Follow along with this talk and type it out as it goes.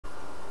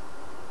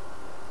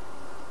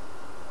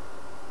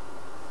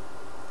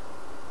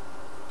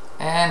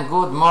And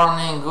good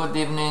morning, good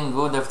evening,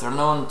 good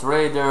afternoon,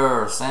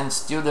 traders and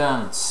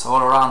students all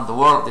around the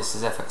world. This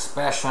is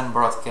FXPassion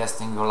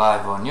broadcasting you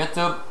live on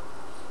YouTube,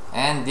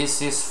 and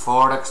this is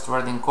Forex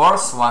Trading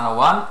Course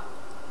 101.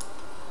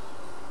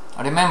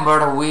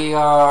 Remember, we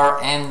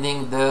are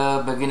ending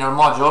the beginner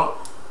module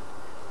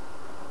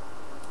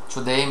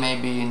today,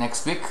 maybe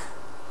next week,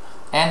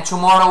 and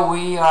tomorrow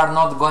we are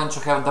not going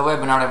to have the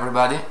webinar,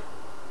 everybody,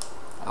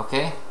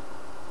 okay?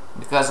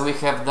 Because we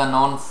have the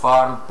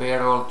non-farm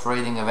payroll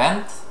trading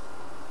event,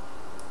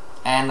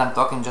 and I'm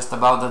talking just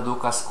about the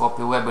Dukas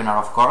copy webinar.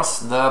 Of course,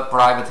 the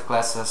private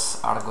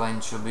classes are going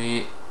to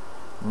be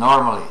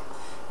normally.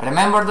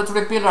 Remember the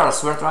three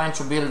pillars. We're trying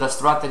to build a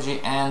strategy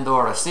and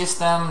or a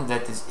system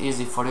that is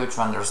easy for you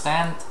to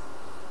understand.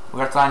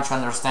 We're trying to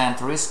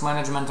understand risk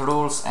management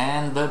rules,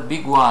 and the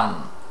big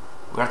one,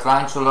 we're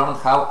trying to learn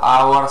how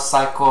our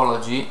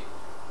psychology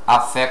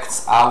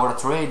affects our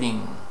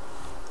trading.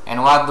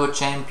 And what do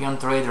champion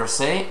traders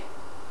say?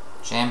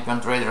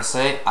 Champion traders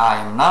say, I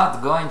am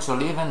not going to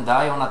live and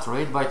die on a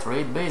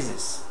trade-by-trade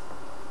basis.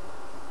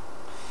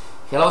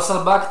 Hello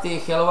Salbakti,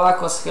 hello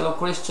Akos, hello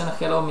Christian,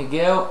 hello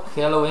Miguel,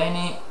 hello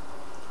Annie,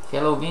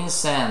 hello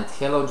Vincent,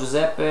 hello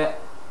Giuseppe,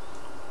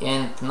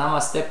 and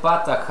Namaste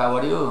Patak, how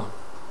are you?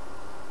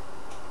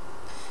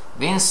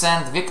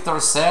 Vincent, Victor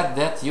said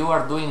that you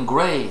are doing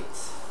great.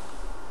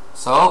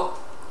 So,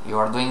 you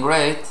are doing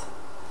great.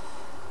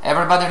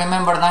 Everybody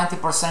remember,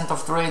 90%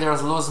 of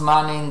traders lose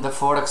money in the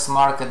Forex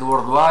market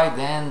worldwide,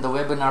 and the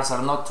webinars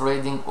are not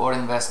trading or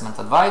investment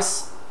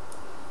advice.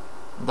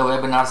 The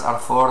webinars are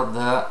for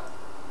the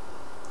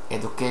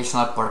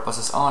educational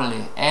purposes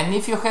only. And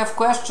if you have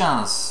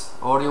questions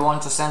or you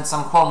want to send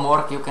some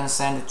homework, you can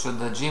send it to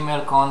the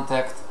Gmail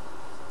contact,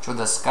 to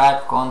the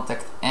Skype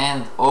contact,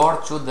 and or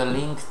to the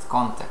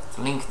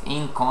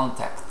LinkedIn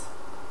contact.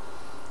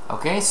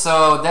 Okay,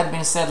 so that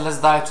being said, let's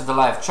dive to the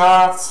live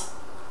charts.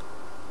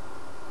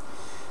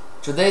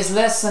 Today's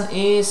lesson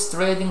is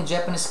trading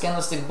Japanese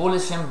candlestick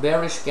bullish and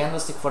bearish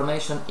candlestick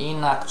formation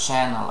in a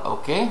channel,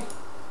 okay?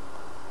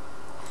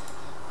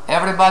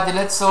 Everybody,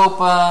 let's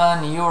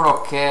open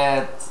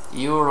EuroCAD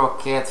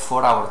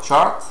 4-hour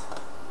chart.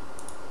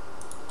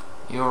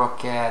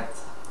 EuroCAD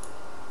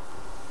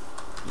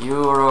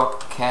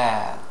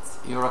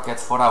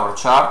 4-hour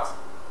chart.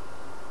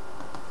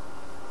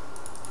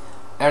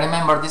 And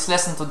remember, this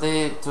lesson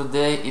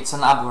today it's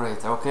an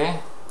upgrade,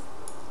 okay?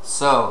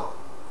 So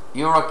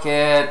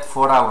EuroCAD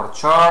 4-hour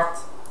chart,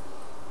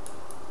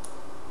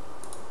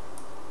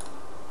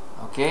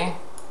 okay?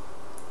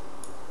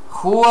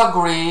 Who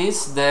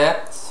agrees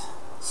that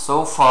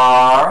so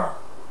far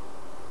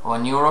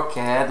on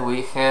EuroCAD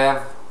we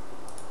have,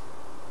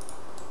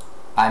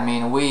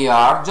 we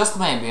are, just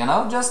maybe,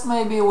 just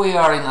maybe we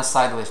are in a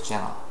sideways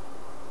channel,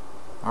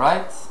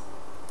 right?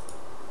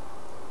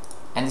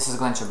 And this is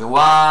going to be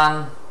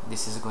one,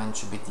 this is going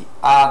to be the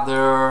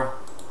other,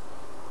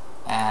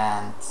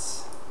 and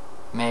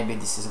maybe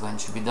this is going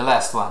to be the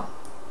last one,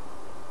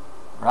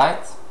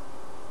 right?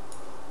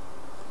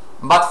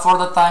 But for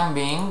the time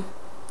being,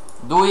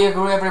 do we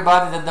agree,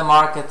 everybody, that the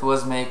market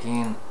was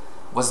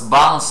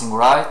bouncing,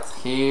 right?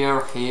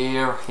 Here,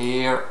 here,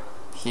 here,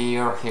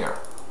 here, here.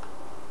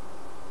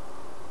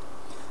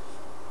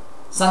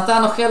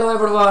 Santano, hello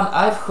everyone.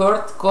 I've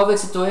heard COVID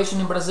situation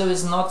in Brazil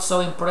is not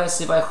so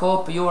impressive. I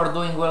hope you are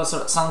doing well,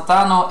 sir.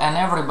 Santano and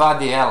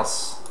everybody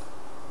else.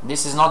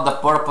 This is not the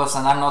purpose,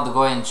 and I'm not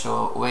going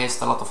to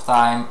waste a lot of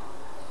time.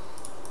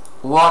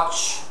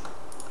 Watch,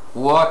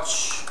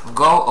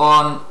 go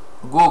on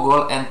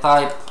Google and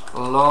type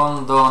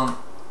London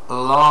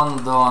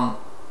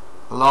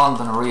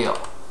real.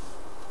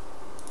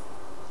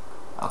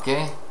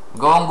 Okay,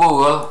 go on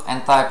Google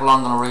and type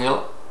London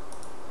real.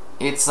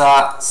 It's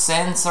a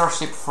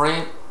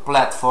censorship-free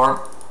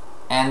platform,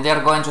 and they're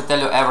going to tell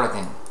you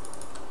everything.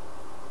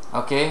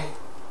 Okay.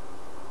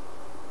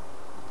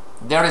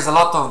 There is a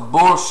lot of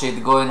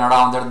bullshit going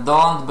around there.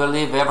 Don't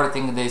believe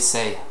everything they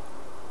say.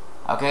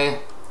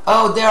 Okay?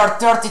 Oh, there are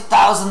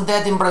 30,000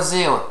 dead in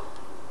Brazil.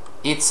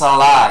 It's a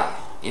lie.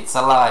 It's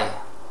a lie.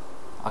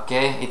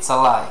 Okay? It's a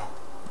lie.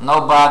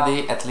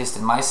 Nobody, at least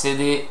in my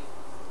city,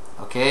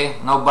 okay,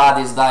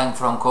 nobody is dying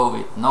from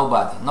COVID.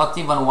 Nobody. Not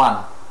even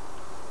one.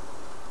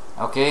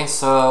 Okay?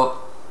 So,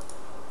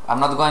 I'm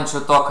not going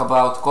to talk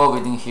about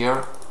COVID in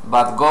here,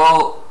 but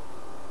go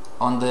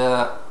on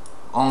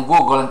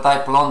Google and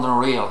type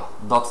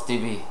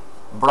londonreal.tv.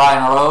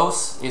 Brian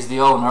Rose is the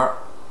owner,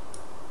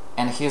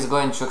 and he's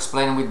going to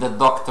explain with the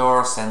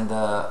doctors and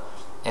the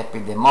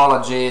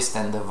epidemiologists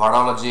and the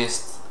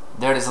virologists.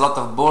 There is a lot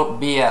of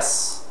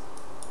BS.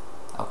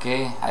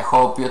 Okay, I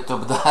hope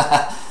YouTube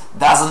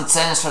doesn't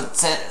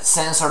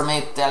censor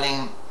me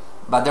telling,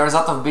 but there is a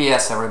lot of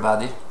BS,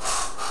 everybody,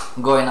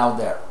 going out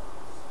there.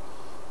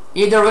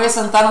 Either way,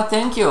 Santano,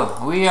 thank you.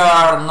 We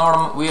are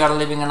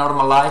living a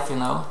normal life,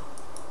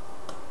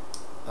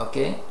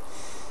 Okay.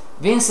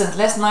 Vincent,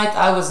 last night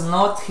I was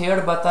not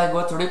here, but I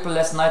got a replay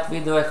last night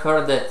video. I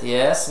heard that.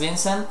 Yes,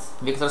 Vincent.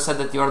 Victor said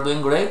that you are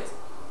doing great.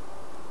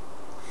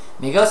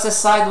 Miguel says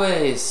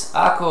sideways.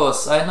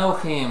 Akos, I know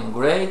him.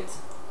 Great.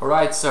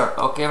 Right, sir.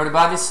 Okay,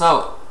 everybody,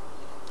 so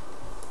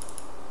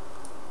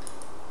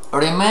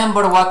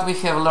remember what we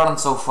have learned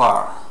so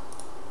far.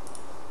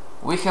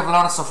 We have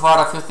learned so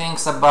far a few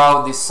things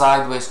about this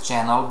sideways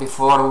channel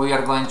before we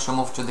are going to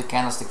move to the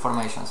candlestick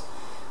formations.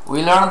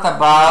 We learned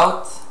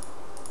about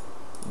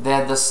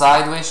that the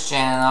sideways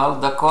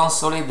channel, the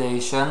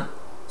consolidation,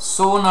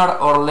 sooner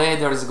or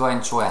later is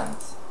going to end.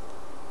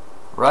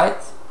 Right?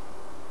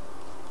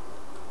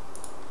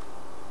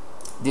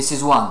 This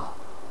is one.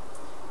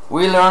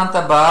 We learned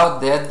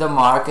about that the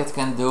market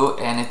can do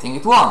anything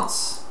it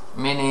wants.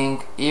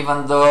 Meaning,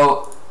 even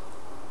though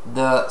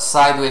the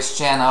sideways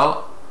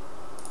channel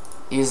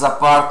is a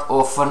part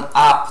of an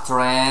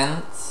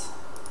uptrend,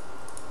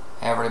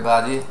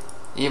 everybody,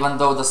 even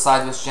though the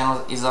sideways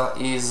channel is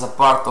a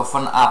part of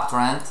an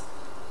uptrend,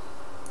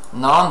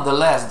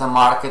 nonetheless the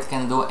market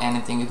can do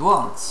anything it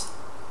wants,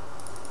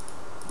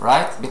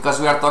 right? Because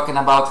we are talking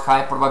about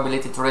high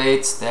probability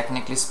trades,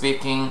 technically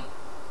speaking,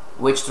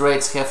 which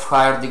trades have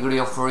higher degree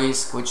of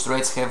risk, which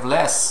trades have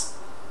less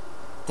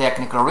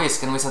technical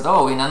risk. And we said,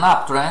 oh, in an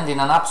uptrend, in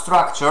an up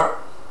structure,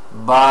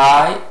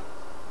 buy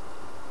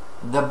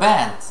the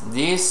band.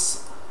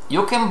 This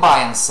you can buy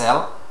and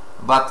sell,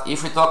 but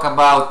if we talk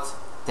about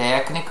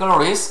technical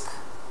risk,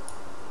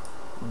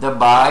 the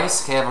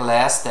buys have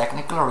less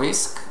technical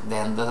risk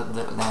than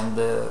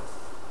the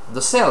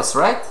sales,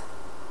 right?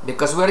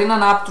 Because we're in an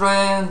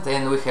uptrend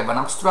and we have an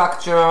up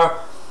structure,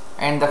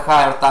 and the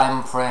higher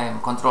time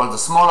frame controls the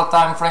smaller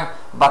time frame,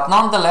 but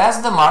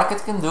nonetheless the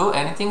market can do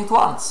anything it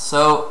wants,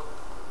 so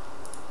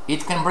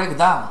it can break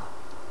down.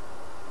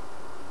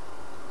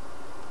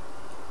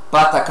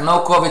 Patak,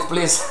 no COVID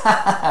please.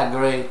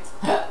 Great.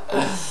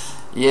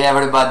 Yeah,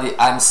 everybody,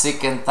 I'm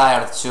sick and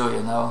tired too,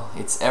 you know.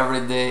 It's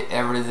every day,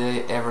 every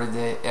day, every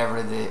day,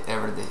 every day,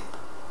 every day.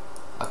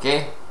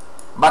 Okay?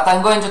 But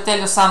I'm going to tell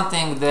you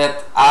something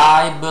that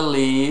I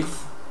believe,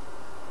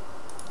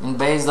 and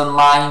based on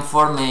my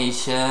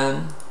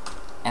information,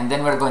 and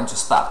then we're going to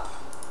stop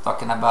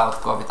talking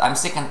about COVID. I'm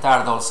sick and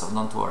tired also,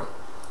 don't worry.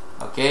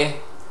 Okay?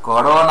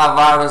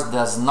 Coronavirus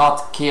does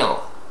not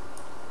kill.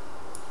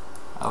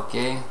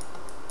 Okay?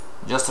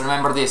 Just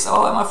remember this.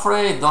 Oh, I'm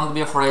afraid. Don't be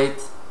afraid.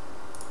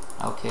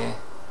 Okay?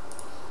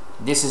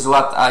 This is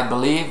what I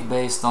believe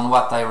based on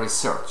what I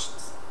researched.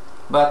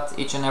 But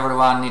each and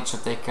everyone needs to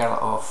take care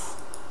of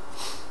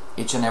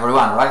each and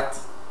everyone, right?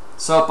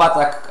 So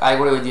Patak, I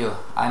agree with you.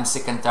 I'm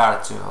sick and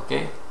tired too,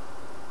 okay?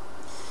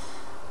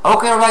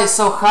 Okay, right,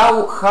 so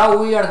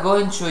how we are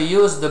going to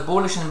use the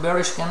bullish and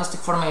bearish candlestick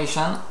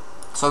formation.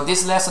 So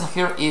this lesson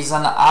here is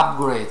an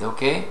upgrade,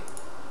 okay?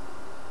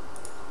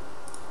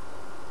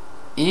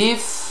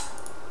 If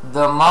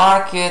the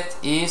market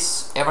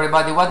is,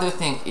 everybody, what do you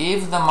think?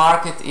 If the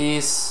market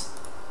is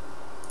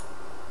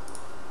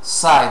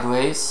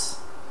sideways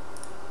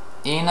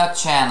in a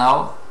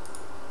channel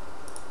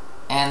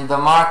and the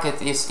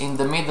market is in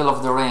the middle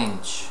of the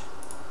range,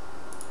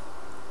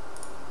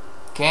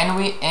 can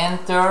we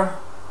enter?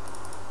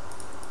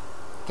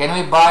 Can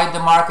we buy the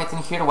market in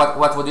here?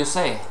 What would you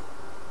say?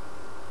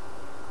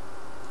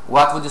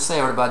 What would you say,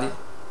 everybody?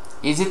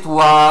 Is it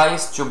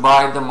wise to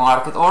buy the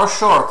market or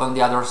short on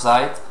the other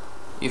side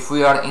if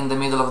we are in the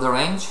middle of the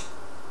range?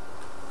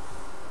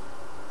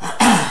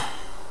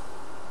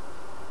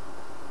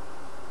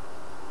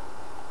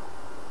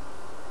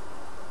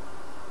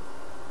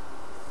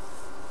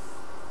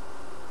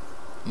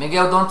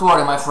 Miguel, don't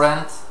worry, my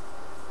friend.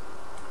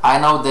 I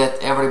know that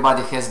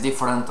everybody has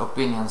different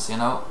opinions, you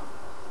know.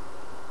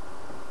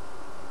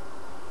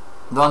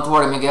 Don't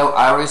worry, Miguel,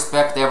 I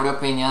respect every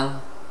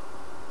opinion.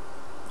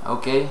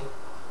 Okay?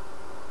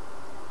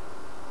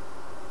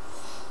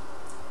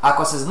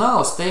 Aqua says,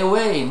 no, stay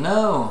away,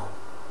 no.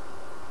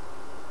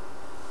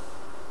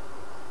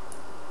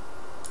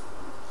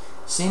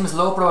 Seems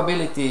low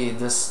probability,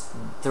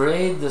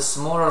 trade the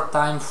smaller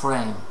time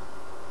frame.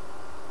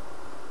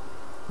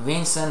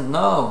 Vincent,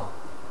 no.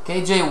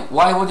 KJ,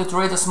 why would you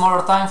trade a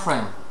smaller time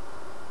frame?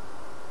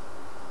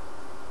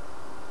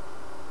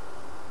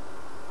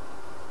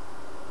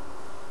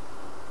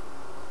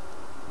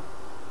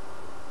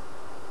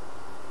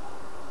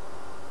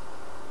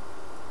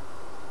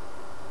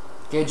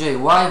 KJ,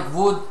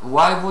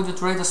 why would you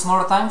trade a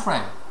smaller time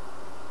frame?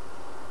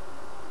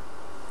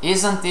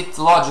 Isn't it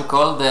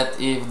logical that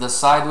if the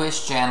sideways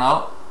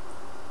channel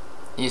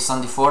is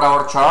on the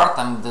 4-hour chart,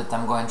 I'm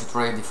going to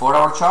trade the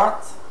 4-hour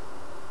chart?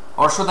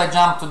 Or should I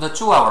jump to the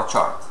 2-hour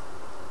chart?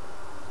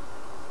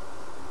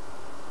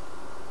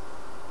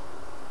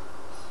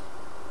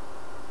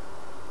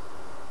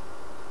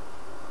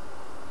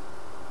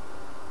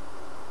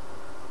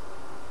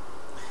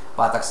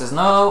 Patak says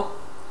no.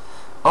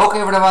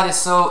 Okay, everybody,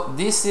 so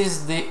this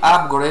is the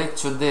upgrade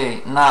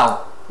today.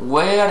 Now,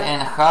 where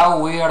and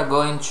how we are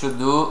going to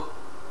do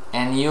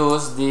and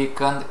use the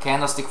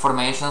candlestick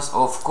formations?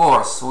 Of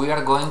course, we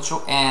are going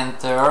to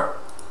enter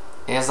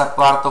as a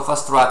part of a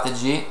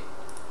strategy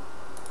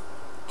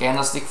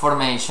candlestick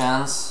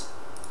formations.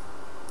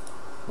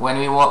 When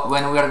we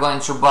are going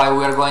to buy,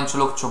 we are going to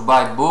look to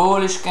buy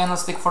bullish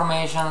candlestick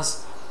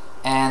formations,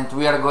 and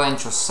we are going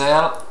to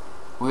sell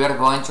we are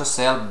going to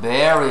sell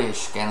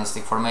bearish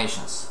candlestick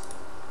formations,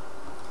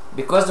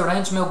 because the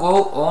range may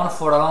go on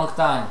for a long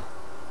time.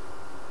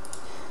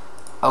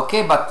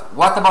 Okay, but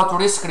what about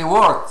risk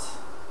reward?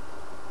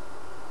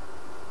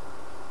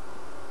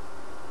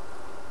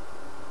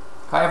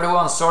 Hi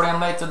everyone, sorry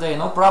I'm late today,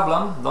 no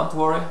problem, don't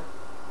worry.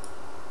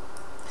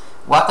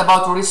 What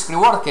about risk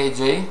reward,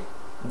 KJ?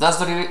 Does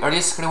the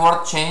risk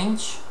reward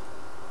change?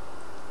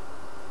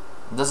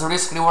 Does the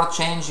risk reward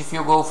change if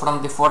you go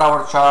from the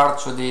 4-hour chart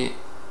to the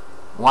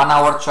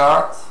 1-hour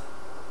chart?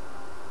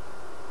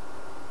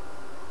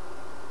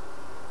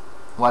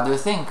 What do you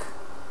think?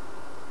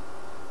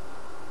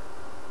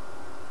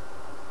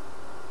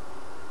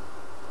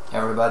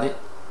 Everybody?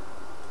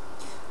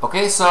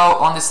 Okay, so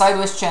on the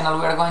sideways channel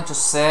we are going to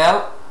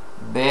sell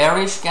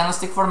bearish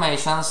candlestick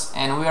formations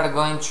and we are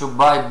going to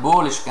buy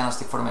bullish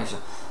candlestick formation.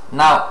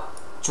 Now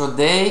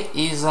today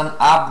is an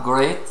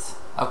upgrade.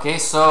 Okay,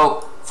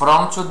 so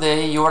from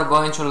today you are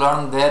going to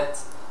learn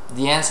that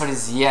the answer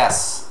is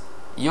yes.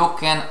 You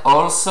can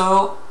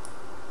also,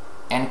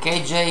 and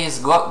KJ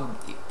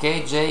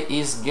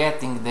is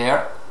getting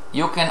there,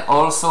 you can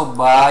also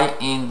buy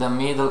in the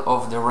middle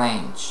of the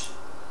range.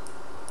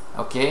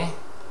 Okay,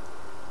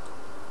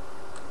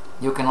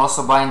 you can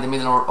also buy in the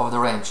middle of the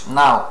range.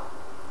 Now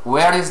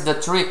where is the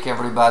trick,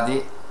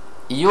 everybody?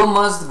 You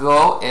must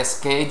go, as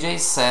KJ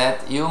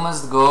said, you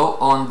must go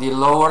on the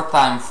lower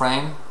time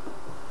frame.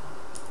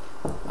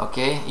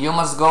 Okay, you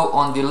must go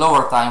on the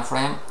lower time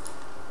frame,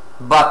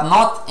 but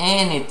not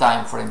any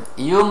time frame.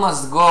 You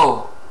must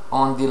go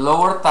on the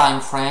lower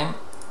time frame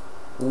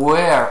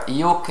where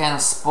you can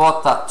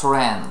spot a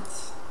trend.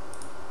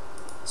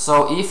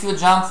 So if you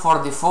jump for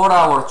the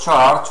 4-hour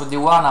chart to the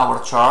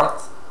 1-hour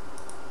chart,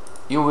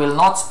 you will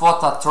not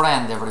spot a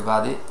trend,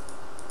 everybody.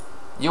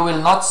 You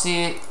will not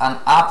see an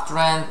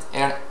uptrend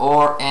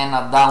or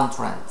a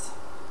downtrend.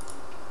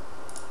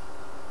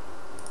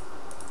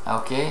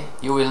 Okay,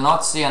 you will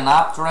not see an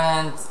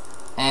uptrend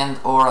and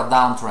or a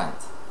downtrend.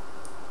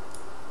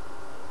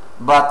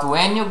 But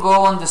when you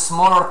go on the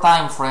smaller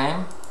time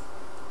frame,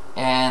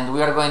 and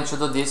we are going to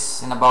do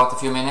this in about a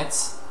few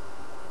minutes,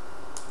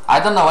 I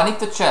don't know, I need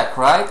to check,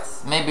 right?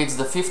 Maybe it's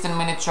the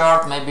 15-minute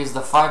chart, maybe it's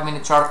the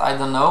 5-minute chart, I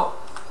don't know.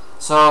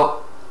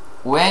 So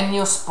when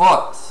you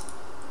spot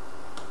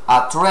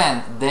a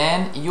trend,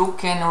 then you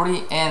can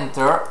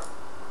re-enter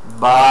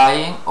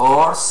buying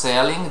or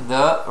selling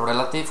the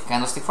relative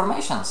candlestick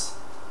formations,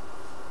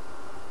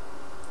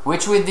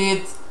 which we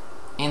did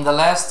in the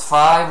last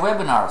 5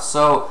 webinars.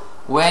 So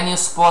when you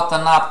spot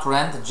an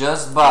uptrend,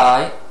 just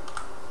buy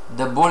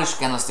the bullish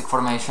candlestick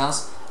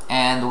formations,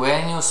 and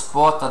when you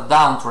spot a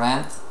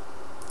downtrend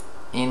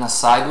in a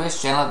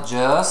sideways channel,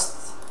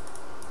 just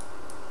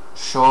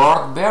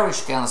short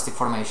bearish candlestick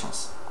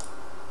formations.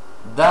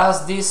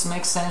 Does this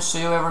make sense to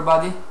you,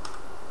 everybody?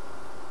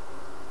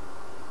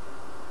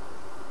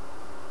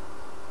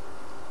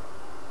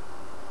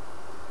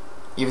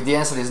 If the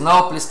answer is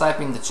no, please type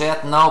in the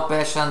chat. No,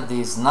 Passion,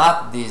 this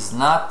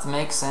not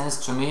make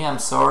sense to me, I'm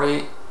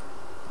sorry.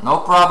 No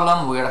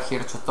problem, we are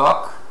here to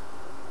talk.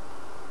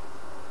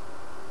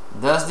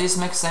 Does this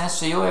make sense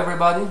to you,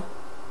 everybody?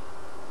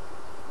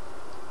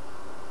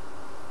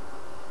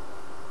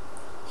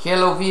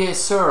 Hello VA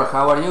sir,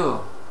 how are you?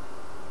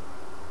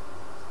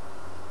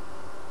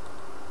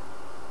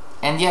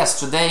 And yes,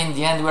 today in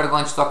the end we are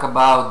going to talk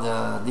about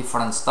the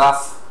different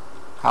stuff,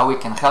 how we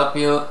can help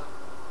you.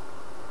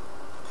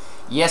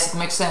 Yes, it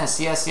makes sense.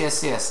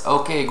 Yes.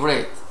 Okay,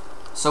 great.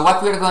 So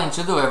what we are going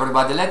to do,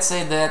 everybody, let's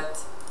say that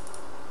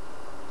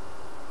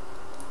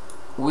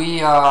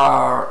we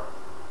are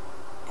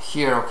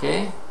here,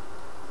 okay?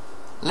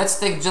 Let's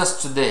take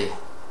just today.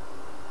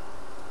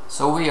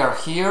 So we are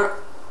here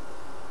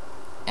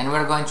and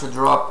we're going to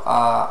drop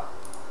a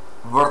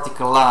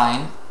vertical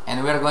line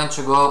and we're going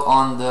to go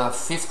on the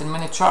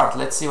 15-minute chart.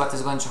 Let's see what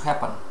is going to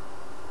happen.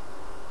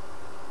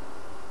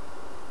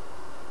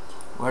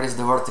 Where is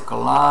the vertical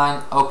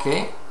line?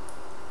 Okay.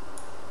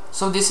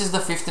 So this is the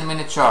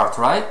 15-minute chart,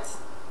 right?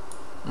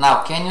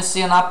 Now, can you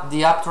see the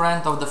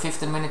uptrend of the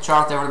 15-minute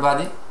chart,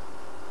 everybody?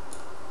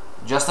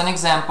 Just an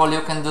example,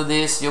 you can do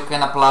this, you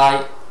can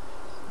apply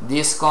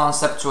this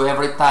concept to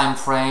every time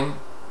frame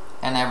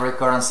and every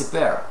currency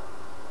pair.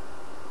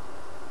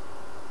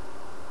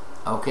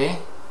 Okay?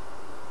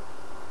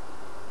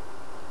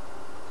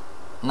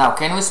 Now,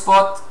 can we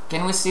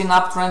see an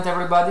uptrend,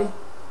 everybody?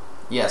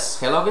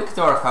 Yes. Hello,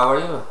 Victor, how are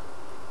you?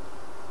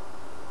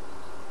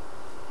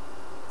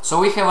 So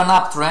we have an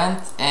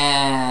uptrend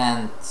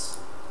and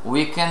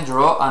we can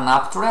draw an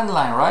uptrend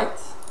line, right?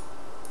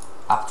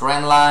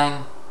 Uptrend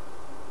line,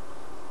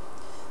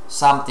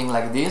 something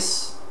like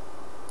this.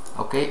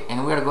 Okay,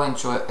 and we are going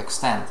to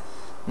extend.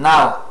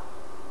 Now,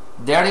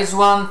 there is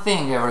one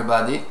thing,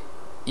 everybody.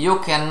 You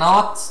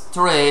cannot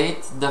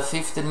trade the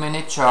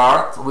 15-minute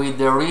chart with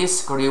the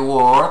risk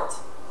reward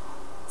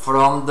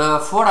from the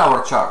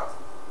 4-hour chart.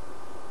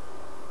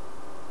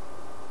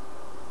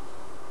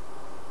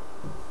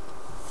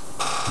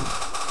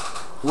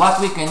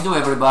 What we can do,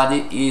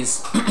 everybody,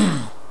 is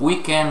we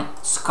can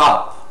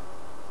scalp.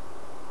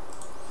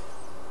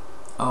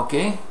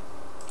 Okay.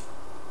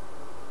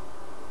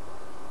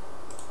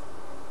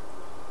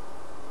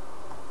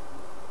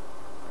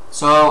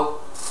 So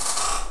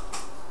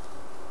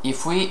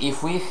if we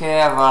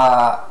are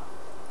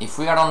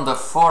on the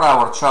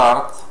 4-hour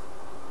chart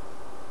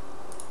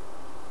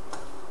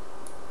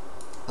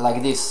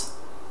like this,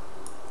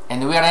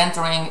 and we are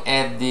entering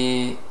at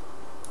in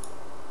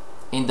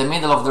the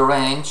middle of the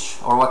range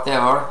or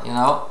whatever, you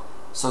know,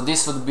 so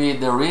this would be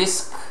the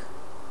risk,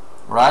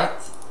 right,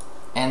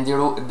 and the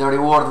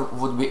reward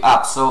would be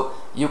up. So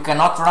you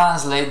cannot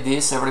translate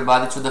this,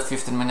 everybody, to the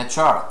 15-minute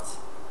chart,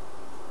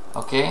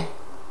 okay?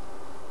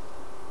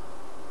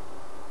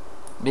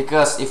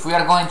 Because if we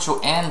are going to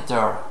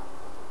enter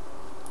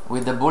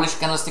with the bullish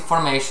candlestick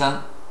formation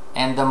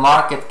and the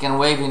market can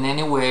wave in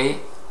any way,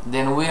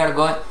 then we are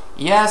going,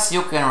 yes,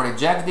 you can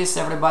reject this,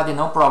 everybody,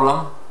 no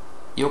problem.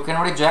 You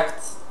can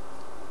reject,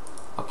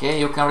 okay,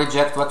 you can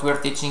reject what we're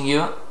teaching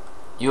you.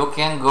 You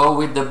can go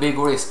with the big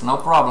risk, no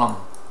problem.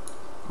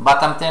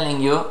 But I'm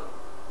telling you,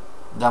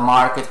 the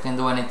market can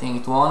do anything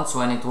it wants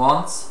when it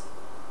wants.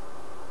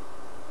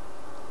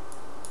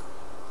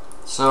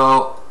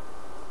 So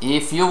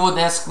if you would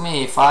ask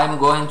me if I'm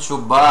going to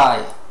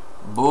buy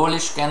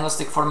bullish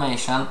candlestick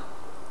formation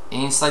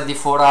inside the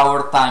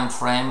 4-hour time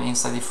frame,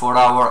 inside the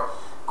 4-hour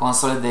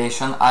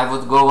consolidation, I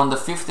would go on the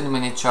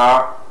 15-minute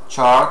chart,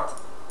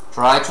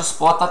 try to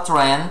spot a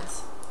trend,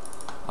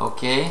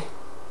 okay,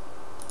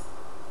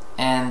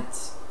 and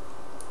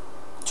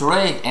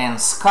trade and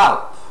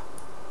scalp.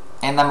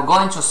 And I'm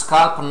going to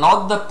scalp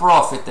not the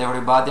profit,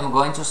 everybody, I'm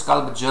going to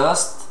scalp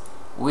just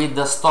with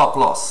the stop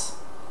loss.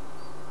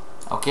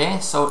 Okay,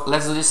 so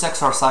let's do this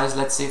exercise,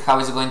 let's see how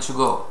it's going to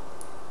go.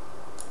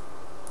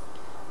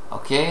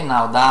 Okay,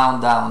 now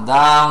down, down,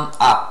 down,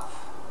 up.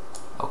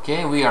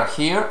 Okay, we are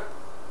here.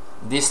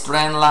 This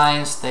trend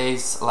line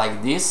stays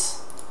like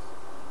this.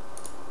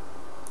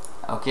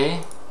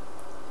 Okay,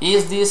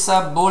 is this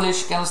a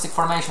bullish candlestick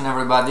formation,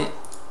 everybody?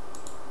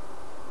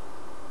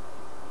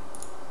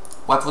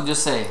 What would you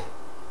say?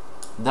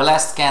 The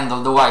last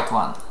candle, the white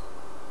one,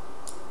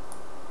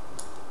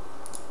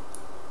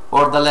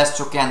 or the last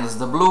two candles,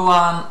 the blue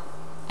one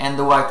and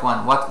the white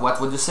one,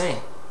 what would you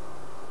say?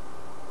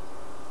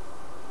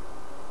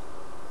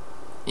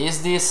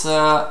 Is this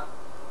a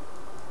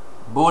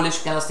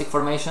bullish candlestick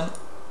formation?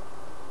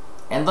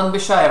 And don't be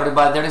shy,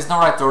 everybody, there is no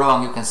right or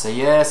wrong. You can say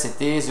yes,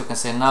 it is, you can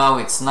say no,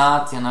 it's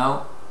not, you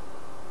know.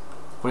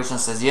 Christian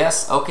says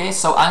yes. Okay,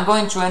 so I'm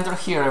going to enter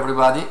here,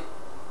 everybody.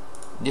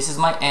 This is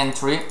my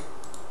entry.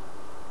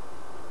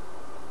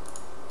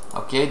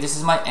 Okay, this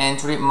is my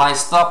entry. My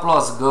stop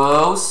loss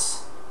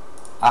goes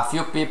a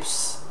few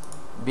pips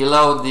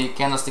below the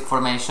candlestick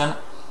formation,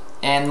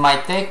 and my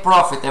take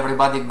profit,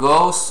 everybody,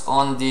 goes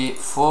on the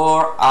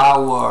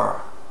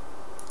 4-hour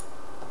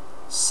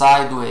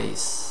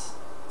sideways.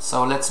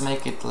 So let's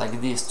make it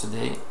like this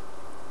today.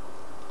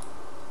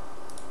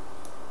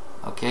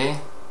 Okay,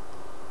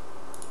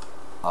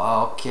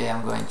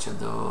 I'm going to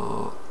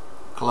do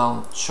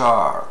clone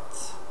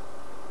chart,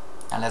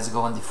 and let's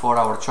go on the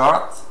 4-hour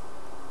chart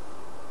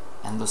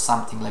and do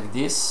something like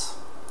this.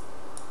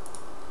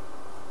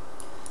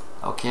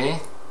 Okay,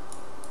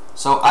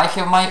 so I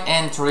have my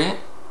entry,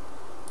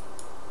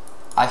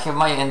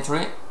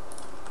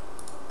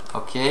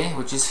 okay,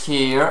 which is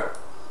here,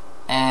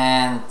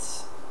 and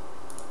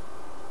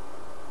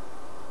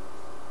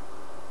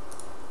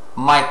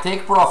my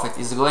take profit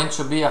is going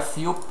to be a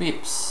few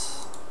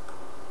pips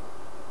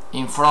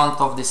in front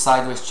of the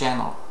sideways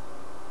channel.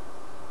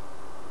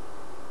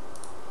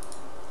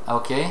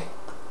 Okay,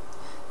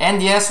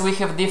 and yes, we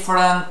have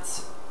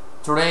different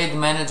trade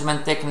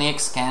management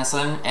techniques,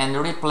 cancel and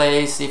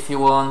replace if you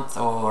want,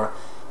 or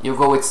you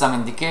go with some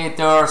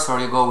indicators, or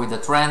you go with the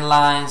trend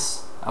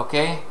lines.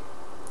 Okay,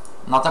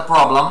 not a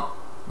problem.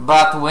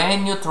 But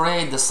when you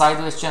trade the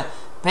sideways channel,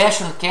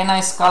 passion, can I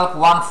scalp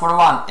 1 for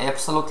 1?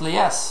 Absolutely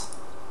yes.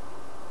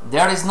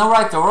 There is no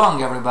right or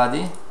wrong,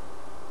 everybody.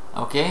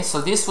 Okay, so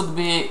this would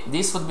be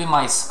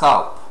my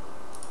scalp.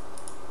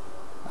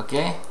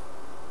 Okay,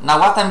 now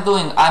what I'm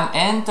doing, I'm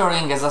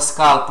entering as a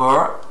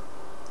scalper,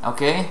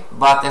 okay,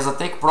 but as a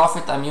take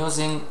profit I'm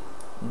using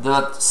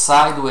the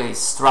sideways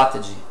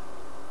strategy.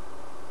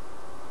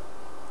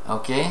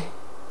 Okay,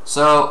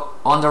 so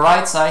on the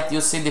right side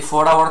you see the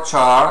 4-hour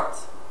chart.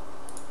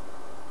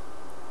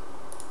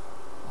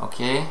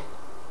 Okay,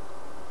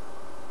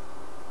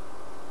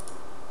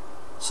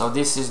 so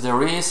this is the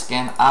risk,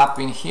 and up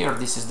in here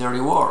this is the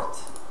reward.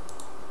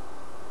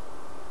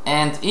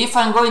 And if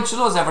I'm going to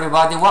lose,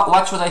 everybody,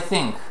 what should I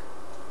think?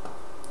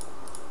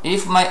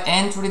 If my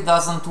entry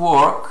doesn't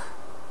work,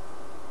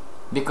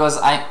 because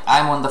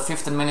I'm on the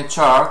 15-minute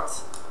chart,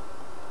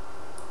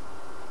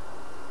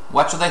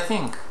 what should I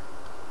think?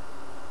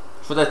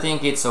 Should I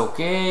think it's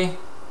okay?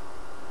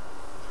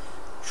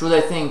 Should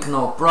I think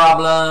no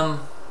problem?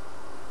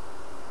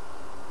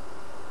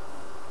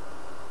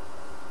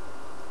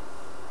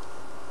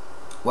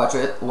 What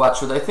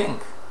should I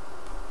think?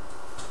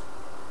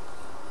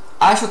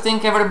 I should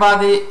think,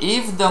 everybody,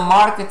 if the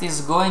market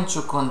is going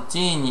to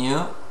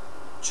continue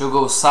to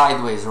go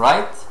sideways,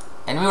 right?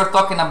 And we were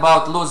talking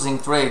about losing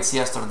trades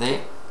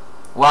yesterday.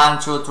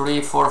 1, 2,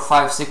 3, 4,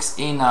 5, 6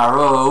 in a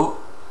row.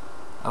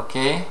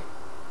 Okay.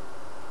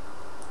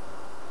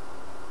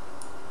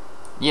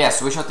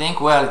 Yes, we should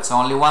think, well, it's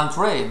only one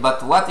trade,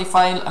 but what if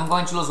I'm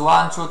going to lose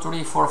 1, 2,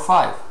 3, 4,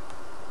 5?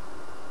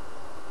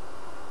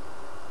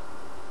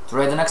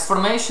 Trade the next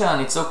formation,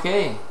 it's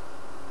okay.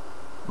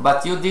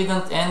 But you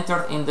didn't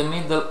enter in the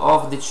middle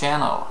of the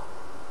channel.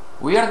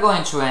 We are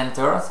going to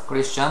enter,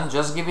 Christian,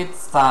 just give it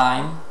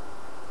time.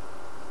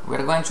 We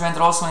are going to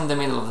enter also in the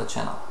middle of the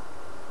channel.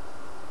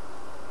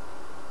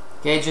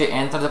 KJ,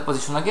 enter the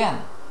position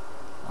again.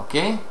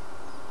 Okay?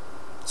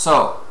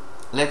 So,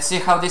 let's see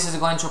how this is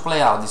going to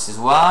play out. This is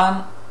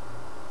one,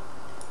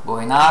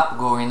 going up,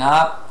 going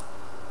up,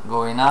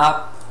 going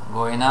up,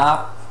 going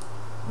up,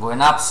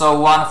 going up. So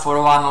 1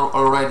 for 1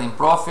 already in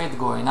profit,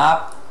 going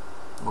up,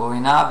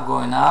 going up,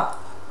 going up.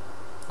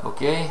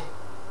 Okay,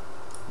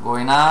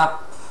 going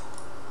up.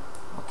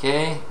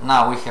 Okay,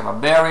 now we have a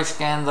bearish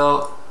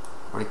candle,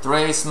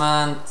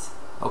 retracement.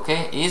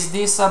 Okay, is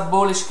this a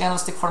bullish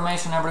candlestick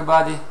formation,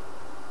 everybody?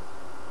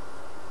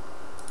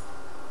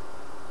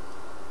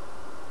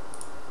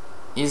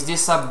 Is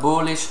this a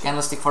bullish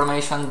candlestick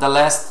formation? The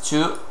last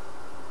two,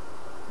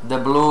 the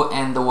blue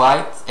and the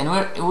white, and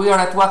we are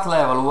at what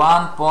level?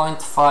 1.51,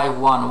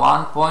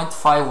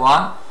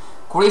 1.51.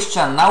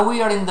 Christian, now we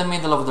are in the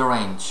middle of the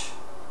range.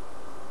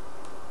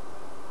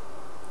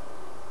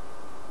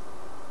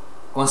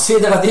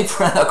 Consider a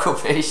different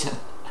occupation.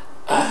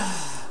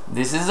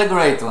 This is a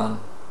great one.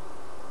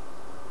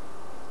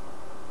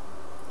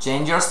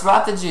 Change your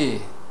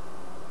strategy.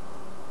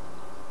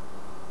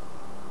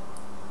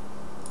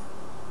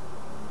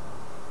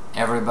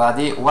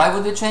 Everybody, why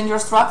would you change your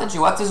strategy?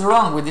 What is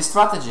wrong with this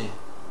strategy?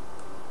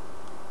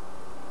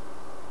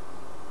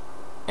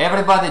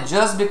 Everybody,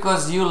 just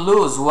because you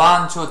lose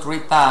 1, 2, 3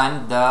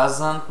 times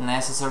doesn't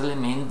necessarily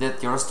mean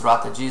that your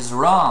strategy is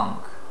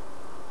wrong.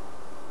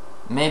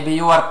 Maybe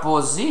you are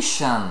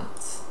positioned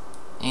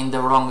in the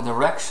wrong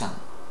direction,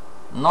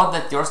 not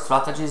that your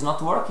strategy is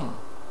not working.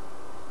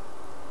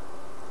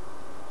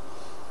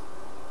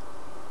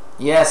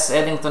 Yes,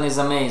 Eddington is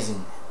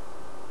amazing.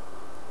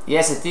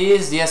 Yes, it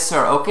is. Yes,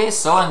 sir. Okay,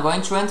 so I'm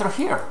going to enter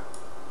here.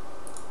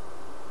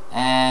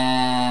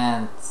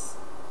 And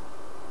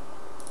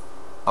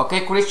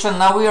okay, Christian,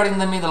 now we are in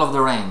the middle of the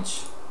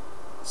range.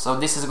 So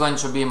this is going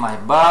to be my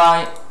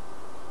buy,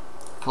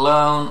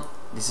 clone.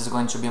 This is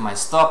going to be my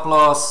stop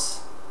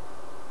loss.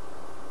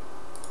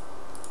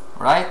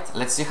 Right?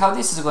 Let's see how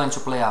this is going to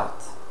play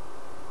out.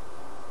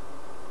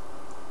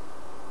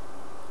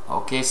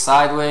 Okay,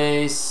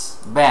 sideways.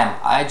 Bam,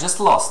 I just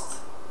lost.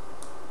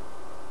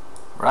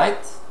 Right?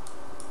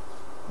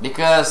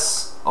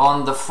 Because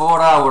on the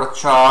 4-hour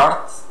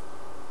chart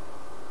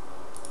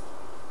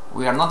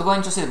we are not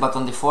going to see it, but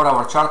on the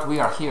 4-hour chart we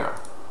are here,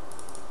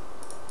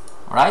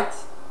 right?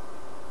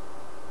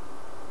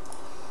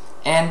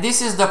 And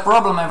this is the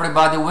problem,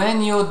 everybody.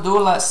 When you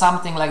do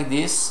something like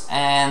this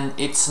and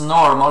it's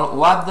normal,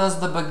 what does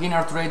the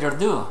beginner trader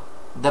do?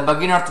 The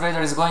beginner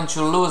trader is going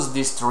to lose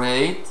this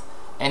trade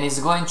and is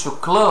going to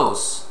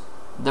close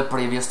the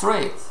previous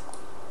trade,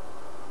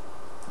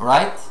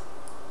 right?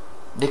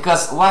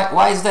 Because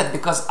why is that?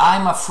 Because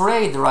I'm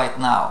afraid right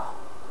now.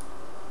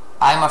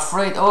 I'm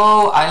afraid,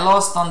 oh, I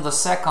lost on the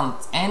second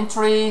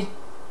entry,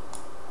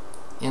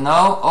 you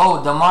know,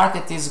 oh, the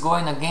market is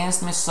going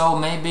against me, so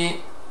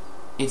maybe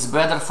it's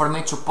better for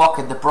me to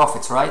pocket the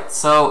profits, right?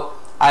 So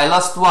I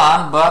lost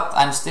one, but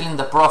I'm still in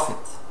the profit.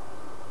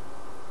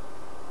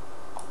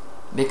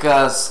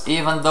 Because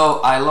even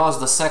though I lost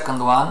the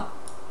second one,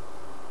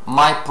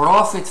 my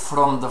profit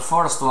from the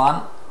first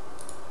one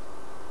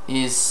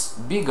is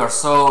bigger,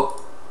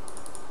 so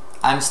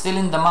I'm still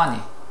in the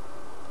money,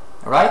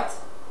 right?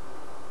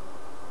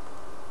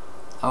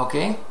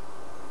 Okay,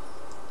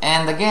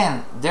 and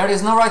again, there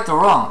is no right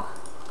or wrong.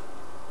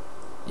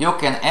 You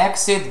can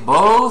exit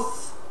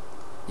both,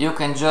 you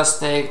can just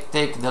take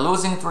the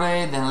losing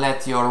trade and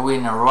let your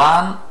winner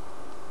run.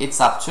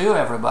 It's up to you,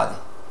 everybody.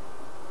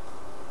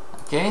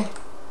 Okay,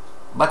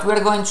 but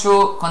we're going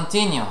to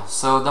continue.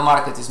 So the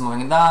market is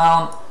moving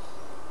down.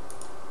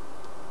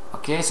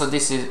 Okay, so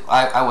this is,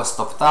 I was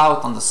stopped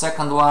out on the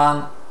second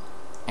one,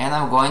 and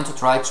I'm going to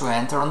try to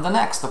enter on the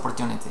next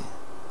opportunity.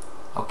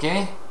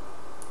 Okay,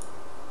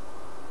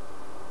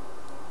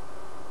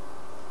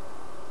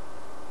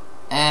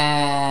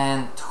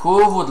 and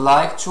who would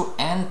like to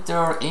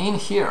enter in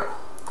here?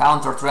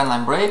 Counter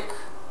trendline break.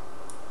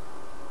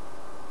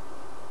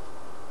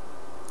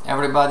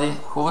 Everybody,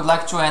 who would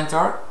like to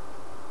enter?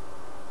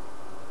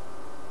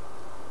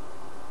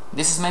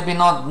 This is maybe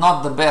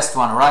not the best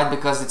one, right?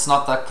 Because it's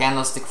not a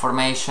candlestick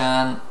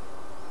formation.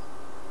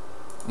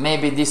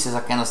 Maybe this is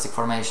a candlestick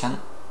formation.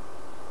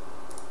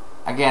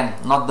 Again,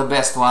 not the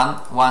best one.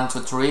 1, 2,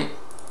 3.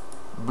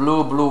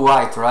 Blue, blue,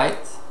 white, right?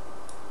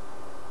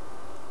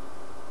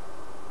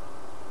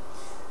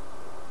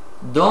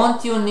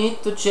 Don't you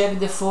need to check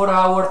the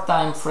 4-hour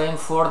time frame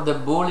for the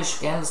bullish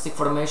candlestick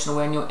formation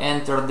when you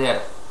enter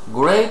there?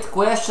 Great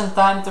question,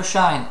 time to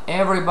shine.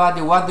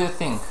 Everybody, what do you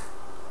think?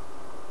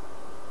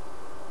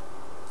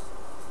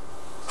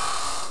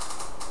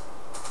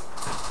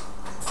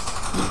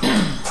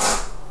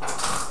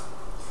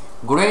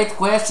 Great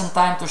question,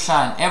 time to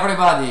shine.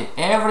 Everybody,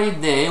 every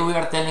day we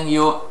are telling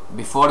you,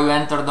 before you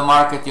enter the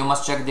market, you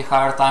must check the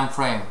higher time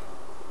frame.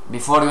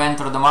 Before you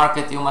enter the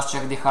market, you must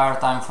check the higher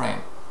time frame.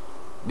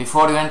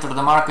 Before you enter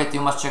the market,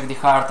 you must check the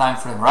higher time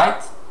frame,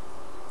 right?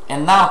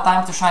 And now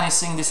Time to Shine is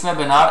seeing this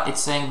webinar, it's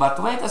saying, but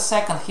wait a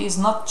second, he's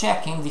not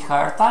checking the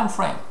higher time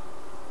frame.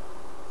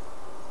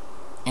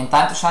 And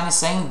Time to Shine is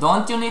saying,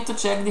 don't you need to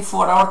check the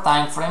 4-hour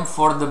time frame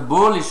for the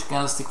bullish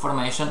candlestick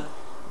formation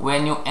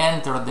when you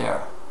enter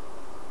there?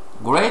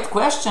 Great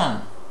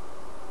question.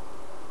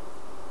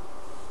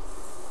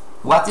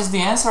 What is the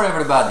answer,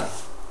 everybody?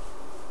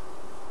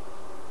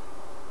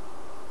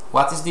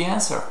 What is the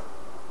answer?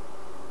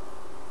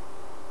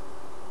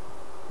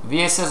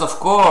 VS says, of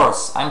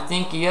course. I'm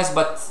thinking yes,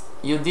 but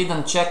you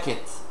didn't check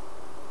it.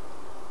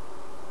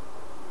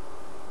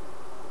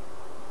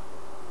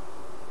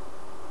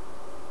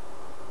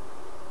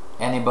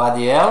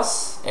 Anybody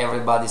else?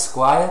 Everybody's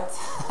quiet.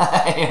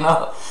 You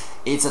know,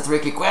 it's a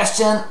tricky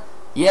question.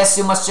 Yes,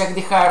 you must check the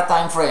higher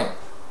time frame.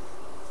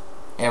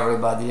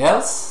 Everybody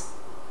else?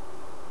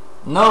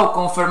 No,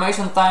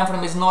 confirmation time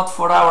frame is not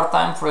 4-hour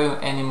time frame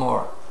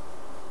anymore.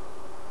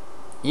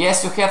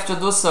 Yes, you have to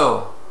do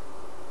so.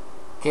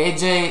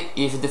 KJ,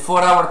 if the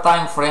 4-hour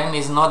time frame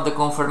is not the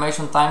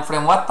confirmation time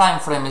frame, what time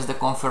frame is the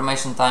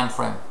confirmation time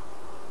frame?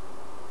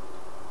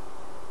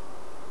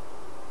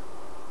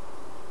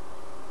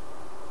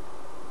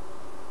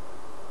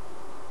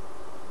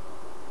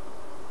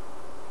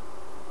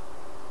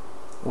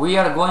 We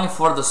are going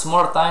for the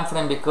smaller time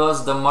frame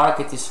because the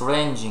market is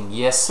ranging.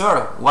 Yes,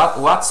 sir.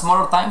 What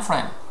smaller time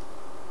frame?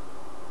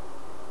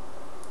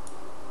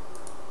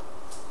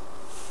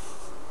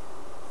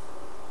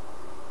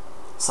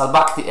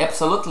 Salbakti,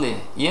 absolutely.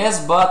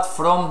 Yes, but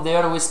from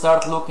there we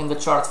start looking the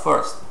chart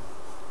first.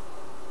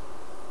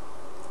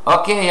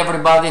 Okay,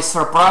 everybody,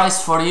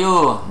 surprise for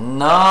you.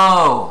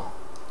 No.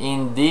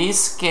 In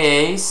this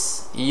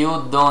case,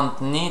 you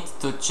don't need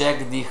to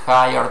check the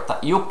higher time.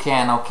 You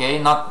can,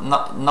 okay?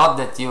 Not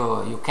that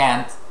you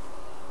can't.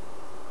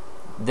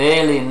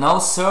 Daily, no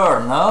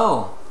sir,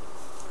 no.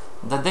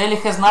 The daily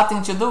has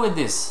nothing to do with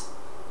this.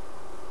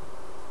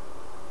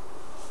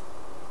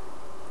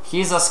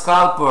 He's a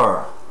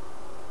scalper.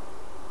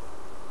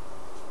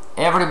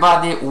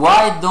 Everybody,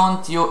 why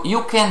don't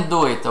you can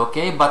do it,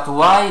 okay, but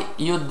why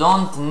you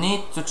don't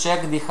need to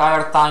check the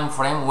higher time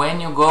frame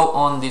when you go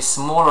on the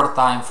smaller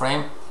time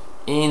frame?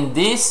 In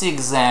this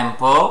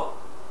example,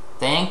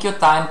 thank you,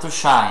 Time to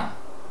Shine,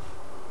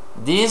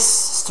 this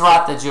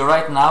strategy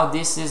right now,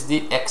 this is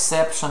the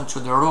exception to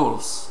the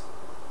rules,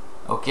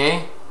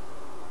 okay,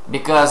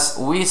 because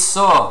we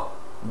saw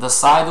the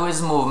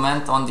sideways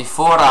movement on the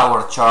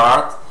 4-hour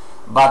chart,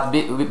 but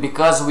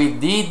because we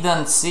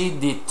didn't see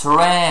the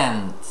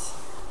trend.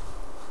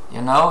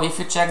 You know, if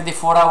you check the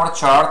 4-hour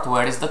chart,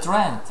 where is the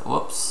trend?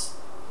 Whoops.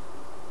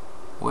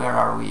 Where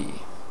are we?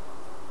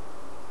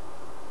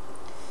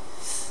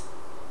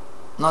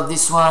 Not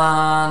this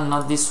one,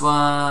 not this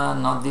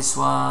one, not this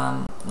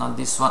one, not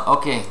this one.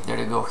 Okay, there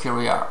you go, here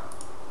we are.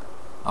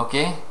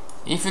 Okay,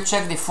 if you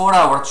check the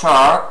 4-hour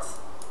chart,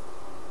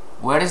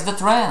 where is the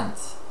trend?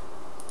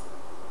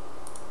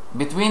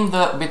 Between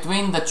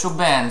the two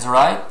bands,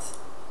 right?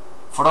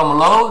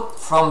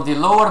 From the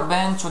lower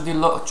band to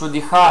the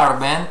higher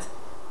band,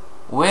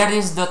 where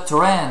is the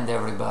trend,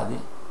 everybody?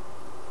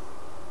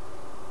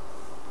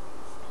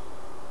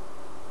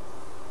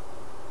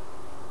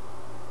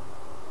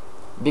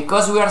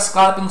 Because we are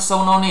scalping,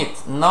 so no need.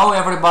 No,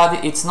 everybody,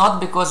 it's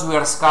not because we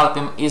are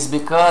scalping, it's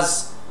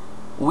because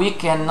we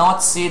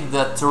cannot see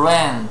the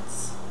trend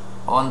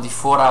on the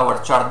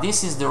 4-hour chart.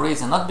 This is the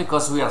reason, not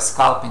because we are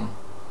scalping.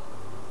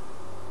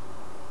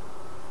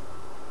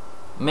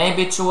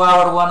 Maybe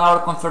 2-hour,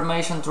 1-hour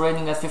confirmation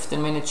trading at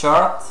 15-minute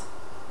chart.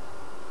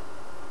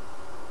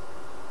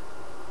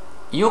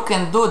 You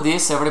can do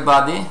this,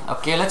 everybody.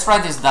 Okay, let's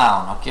write this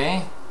down,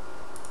 okay?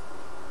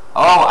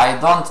 Oh, I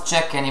don't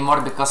check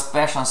anymore because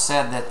Passion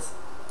said that.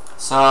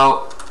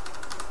 So,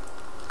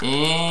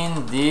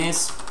 in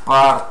this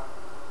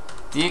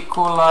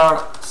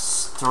particular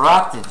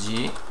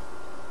strategy,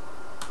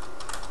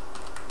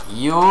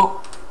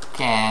 you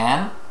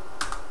can,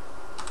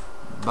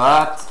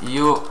 but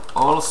you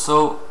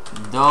also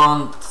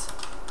don't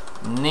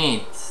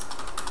need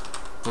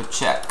to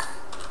check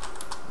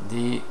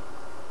the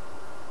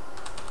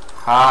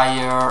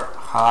higher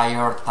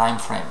time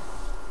frame.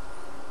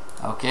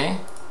 Okay,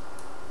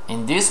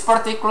 in this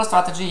particular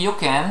strategy you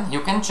can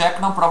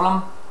check, no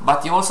problem,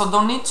 but you also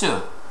don't need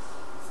to.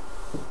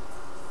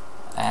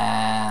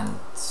 And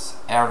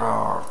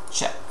error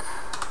check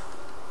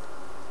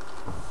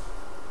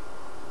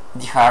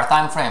the higher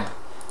time frame.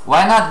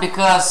 Why not?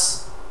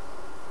 Because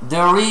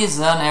the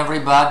reason,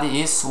 everybody,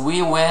 is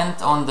we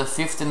went on the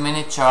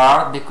 15-minute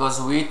chart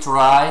because we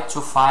tried to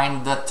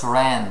find the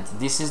trend.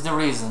 This is the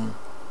reason.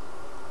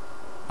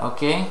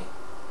 Okay?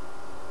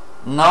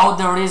 No,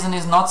 the reason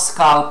is not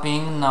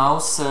scalping. No,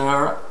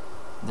 sir.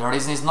 The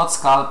reason is not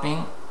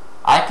scalping.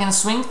 I can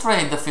swing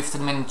trade the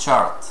 15-minute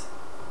chart.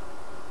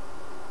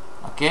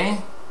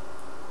 Okay?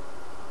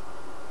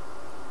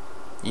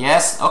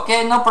 Yes,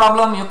 okay, no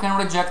problem. You can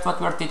reject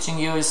what we're teaching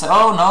you. You say,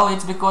 oh no,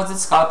 it's because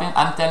it's scalping.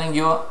 I'm telling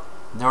you,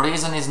 the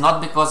reason is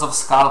not because of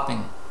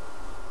scalping.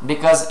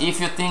 Because if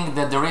you think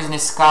that the reason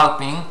is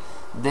scalping,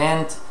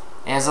 then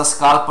as a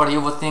scalper you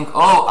would think,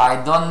 oh,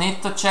 I don't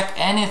need to check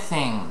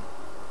anything.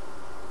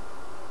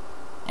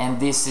 And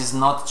this is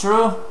not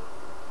true.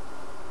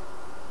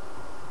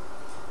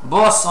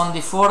 Boss, on the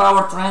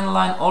 4-hour trend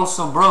line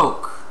also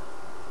broke.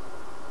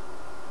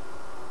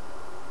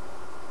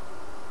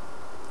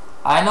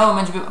 I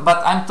know,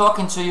 but I'm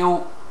talking to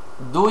you.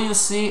 Do you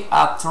see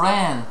a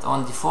trend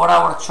on the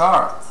 4-hour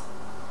chart?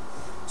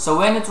 So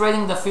when you're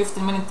trading the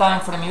 15-minute time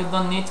frame, you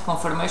don't need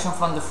confirmation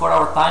from the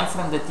 4-hour time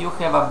frame that you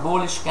have a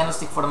bullish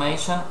candlestick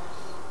formation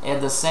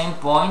at the same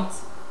point.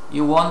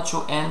 You want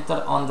to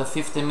enter on the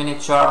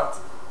 15-minute chart.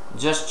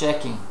 Just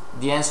checking.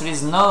 The answer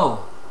is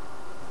no.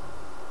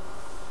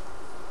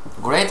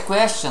 Great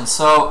question.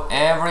 So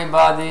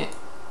everybody,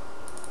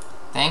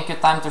 thank you,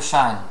 time to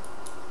shine.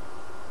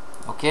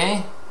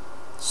 Okay,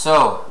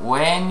 so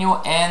when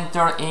you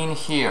enter in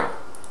here,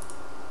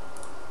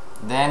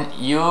 then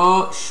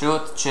you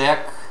should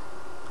check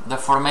the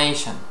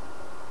formation.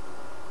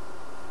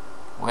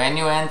 When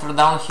you enter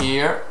down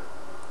here,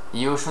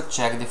 you should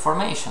check the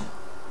formation,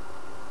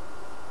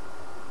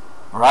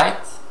 right?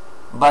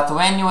 But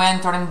when you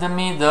enter in the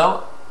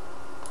middle,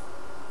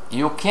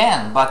 you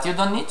can, but you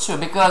don't need to,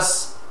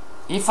 because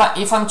if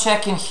I'm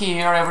checking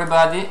here,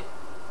 everybody,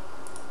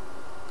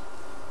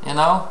 you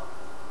know,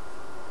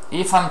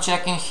 if I'm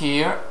checking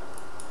here,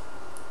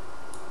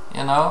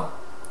 you know,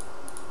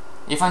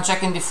 if I'm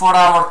checking the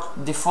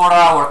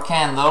 4-hour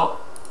candle,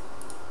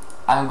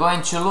 I'm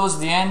going to lose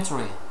the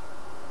entry.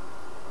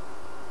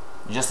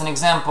 Just an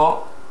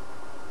example,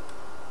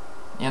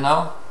 you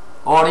know.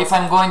 Or if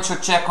I'm going to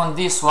check on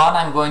this one,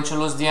 I'm going to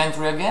lose the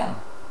entry again.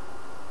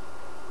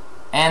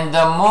 And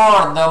the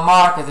more the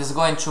market is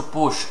going to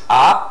push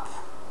up,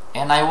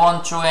 and I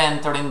want to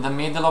enter in the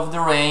middle of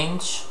the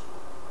range,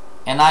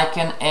 and I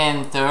can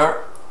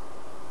enter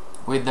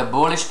with the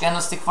bullish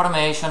candlestick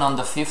formation on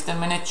the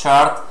 15-minute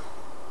chart,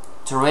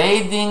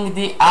 trading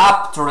the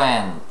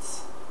uptrend.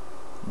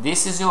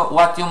 This is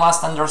what you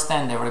must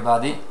understand,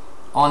 everybody.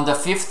 On the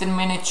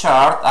 15-minute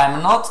chart,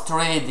 I'm not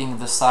trading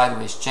the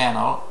sideways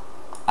channel,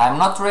 I'm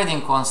not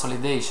trading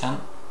consolidation,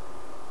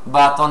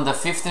 but on the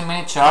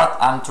 15-minute chart,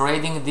 I'm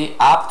trading the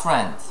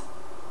uptrend.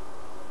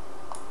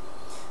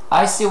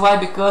 I see why,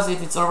 because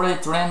it's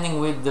already trending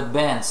with the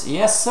bands.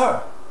 Yes,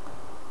 sir.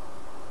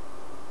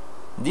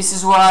 This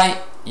is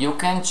why you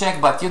can check,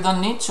 but you don't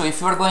need to.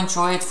 If you're going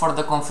to wait for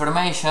the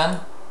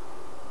confirmation,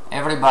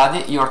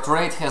 everybody, your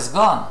trade has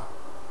gone.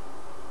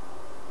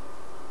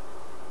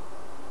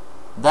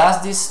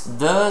 Does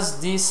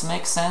this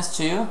make sense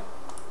to you?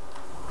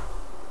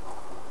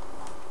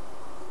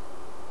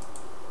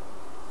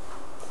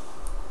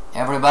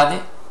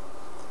 Everybody?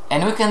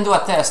 And we can do a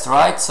test,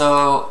 right?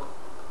 So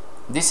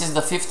this is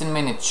the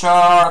 15-minute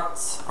chart,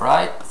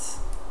 right?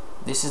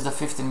 This is the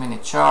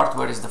 15-minute chart.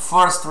 Where is the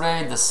first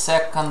trade, the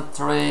second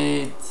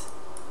trade,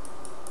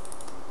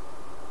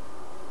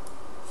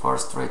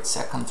 first trade,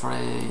 second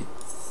trade,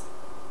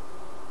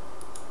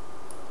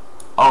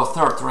 oh,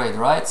 third trade,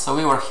 right? So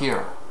we were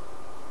here.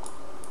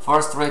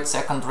 First trade,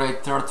 second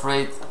trade, third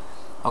trade.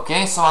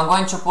 Okay, so I'm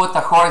going to put a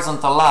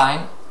horizontal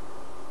line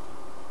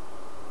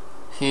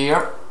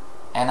here,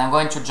 and I'm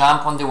going to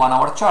jump on the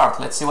 1-hour chart.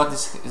 Let's see what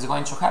is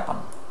going to happen.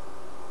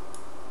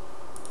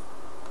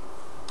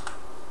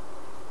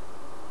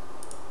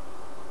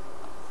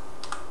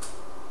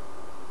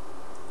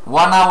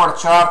 One-hour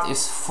chart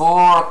is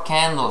 4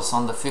 candles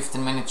on the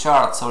 15-minute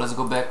chart. So let's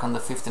go back on the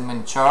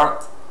 15-minute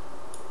chart.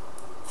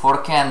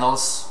 4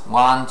 candles,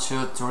 1,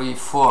 2, 3,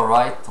 4,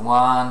 right?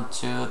 1,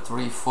 2,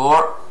 3,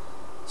 4.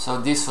 So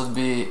this would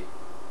be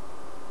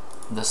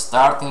the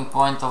starting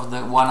point of the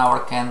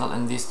 1-hour candle,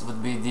 and this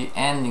would be the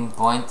ending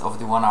point of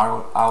the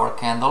 1-hour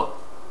candle.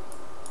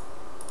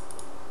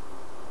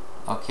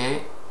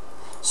 Okay.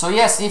 So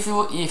yes, if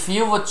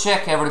you would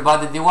check,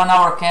 everybody, the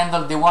 1-hour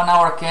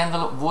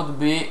candle would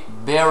be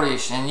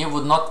bearish, and you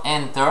would not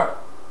enter.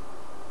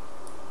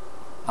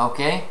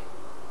 Okay.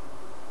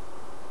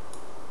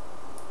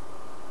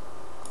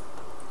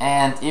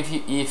 And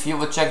if you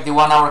would check the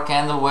 1-hour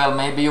candle, well,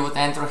 maybe you would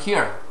enter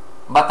here.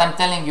 But I'm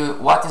telling you,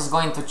 what is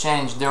going to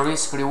change? The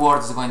risk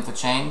reward is going to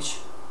change.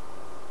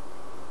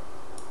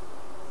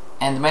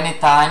 And many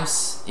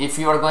times, if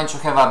you are going to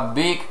have a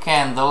big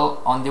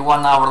candle on the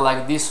 1 hour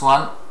like this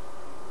one,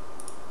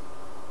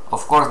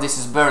 of course this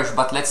is bearish,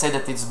 but let's say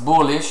that it's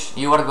bullish,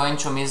 you are going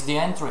to miss the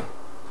entry.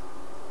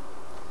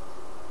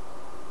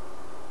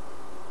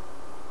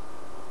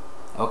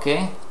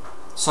 Okay?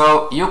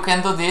 So you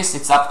can do this,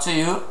 it's up to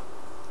you.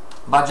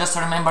 But just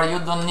remember, you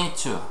don't need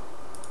to.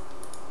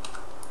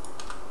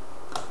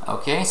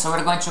 Okay, so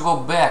we're going to go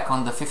back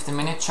on the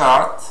 15-minute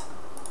chart.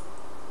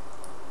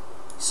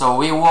 So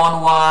we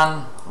won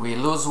one, we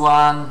lose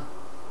one.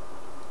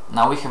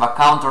 Now we have a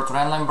counter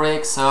trendline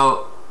break,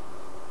 so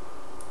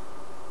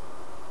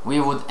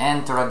we would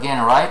enter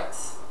again, right?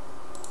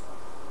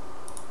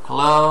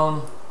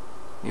 Clone,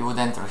 we would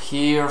enter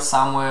here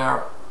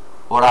somewhere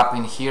or up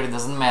in here, it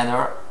doesn't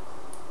matter.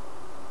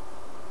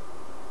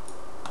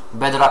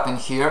 Better up in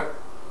here,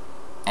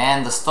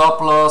 and the stop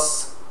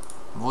loss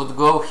would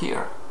go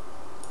here.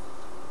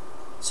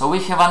 So we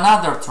have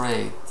another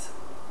trade.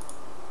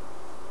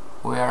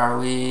 Where are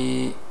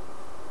we?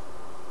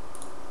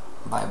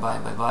 Bye bye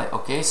bye bye.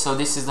 Okay, so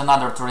this is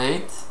another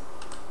trade,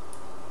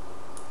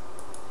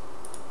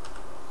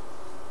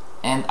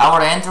 and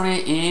our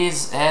entry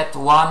is at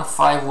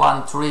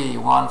 1513.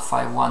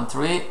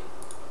 1513.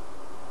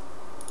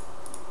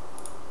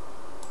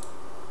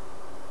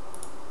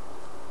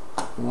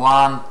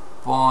 One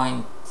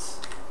point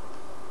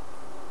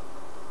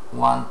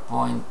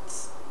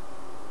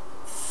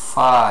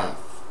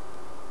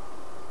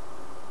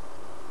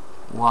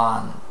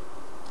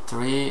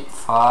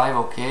 1.535.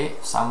 Okay,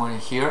 somewhere in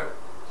here.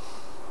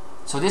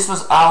 So this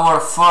was our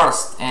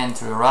first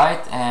entry,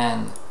 right?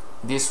 And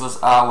this was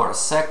our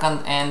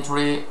second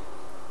entry.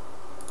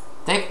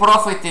 Take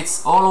profit,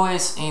 it's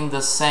always in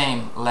the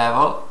same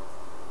level.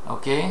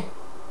 Okay,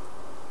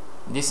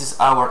 this is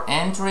our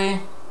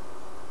entry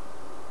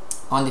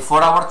on the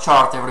 4-hour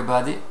chart,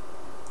 everybody,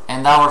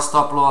 and our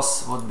stop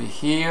loss would be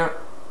here,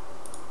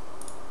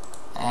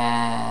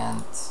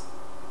 and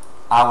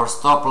our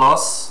stop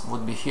loss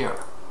would be here.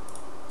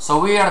 So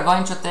we are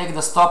going to take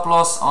the stop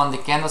loss on the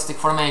candlestick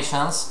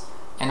formations,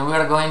 and we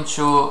are going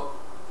to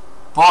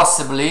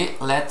possibly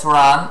let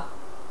run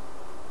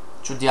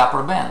to the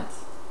upper band.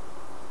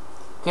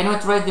 Can we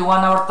trade the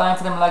 1-hour time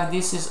frame like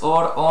this is,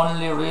 or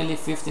only really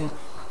 15?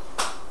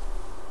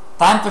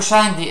 Time to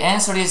shine, the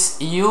answer is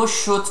you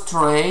should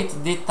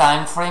trade the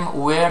time frame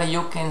where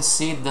you can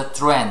see the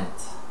trend.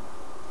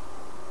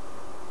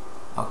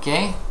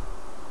 Okay?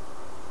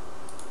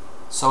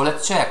 So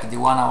let's check the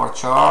 1-hour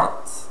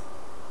chart.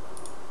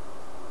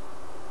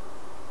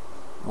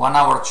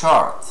 1-hour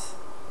chart.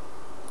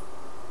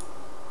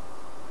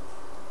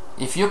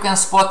 If you can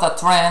spot a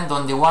trend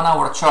on the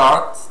 1-hour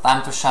chart,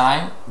 time to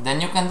shine,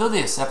 then you can do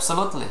this,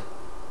 absolutely.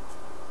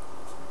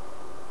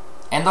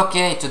 And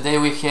okay, today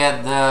we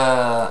had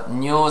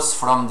news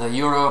from the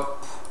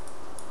Europe,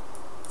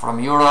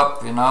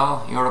 you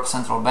know, Europe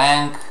Central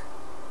Bank.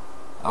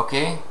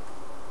 Okay,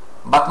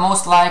 but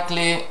most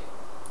likely,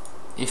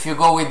 if you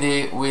go with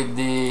the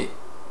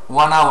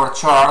 1-hour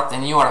chart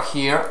and you are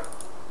here,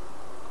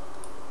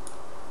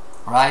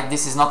 right?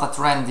 This is not a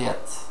trend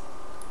yet.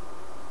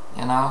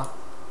 You know,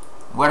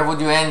 where would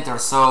you enter?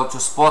 So to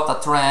spot a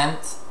trend,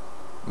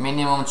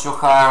 minimum two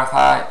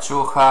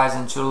highs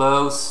and two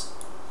lows.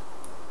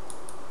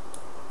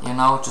 You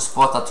know, to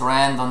spot a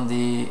trend on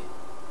the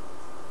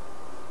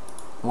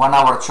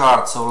 1-hour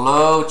chart. So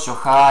low to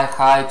high,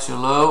 high to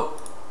low,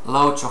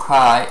 low to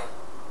high.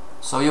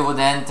 So you would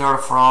enter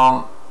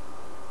from,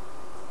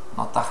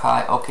 not a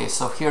high, okay,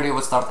 so here you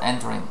would start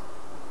entering.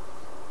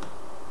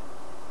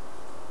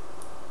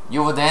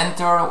 You would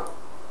enter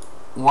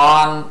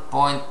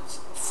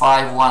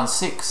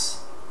 1.516.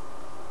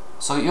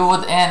 So you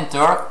would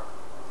enter,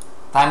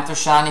 time to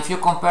shine, if you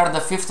compare the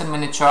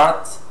 15-minute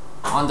chart,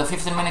 on the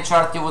 15-minute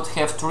chart you would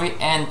have 3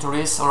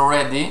 entries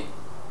already,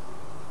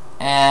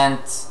 and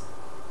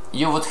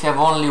you would have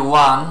only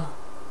 1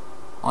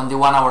 on the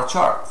 1-hour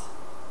chart.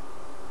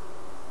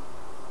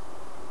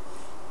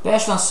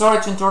 Passion, sorry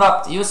to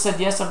interrupt. You said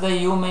yesterday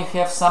you may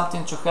have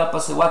something to help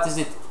us. What is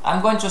it?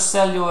 I'm going to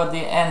sell you at the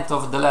end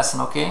of the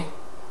lesson, okay?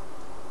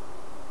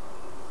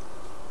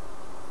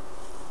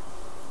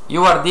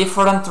 You are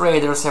different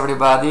traders,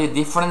 everybody,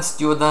 different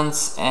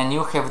students, and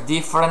you have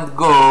different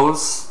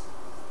goals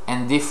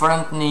and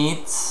different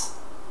needs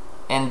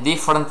and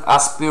different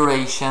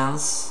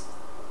aspirations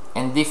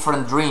and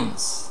different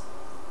dreams.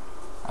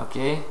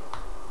 Okay?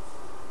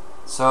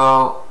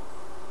 So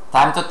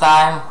time to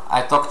time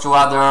I talk to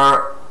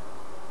other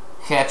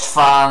hedge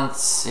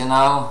funds, you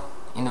know,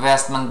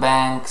 investment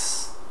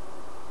banks,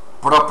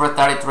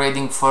 proprietary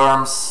trading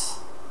firms,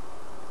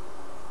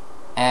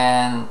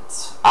 and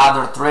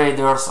other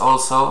traders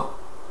also,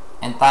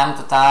 and time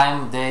to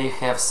time they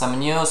have some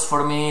news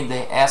for me,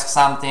 they ask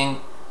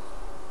something,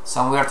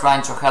 so we are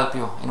trying to help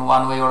you in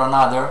one way or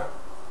another.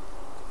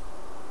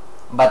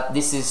 But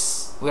this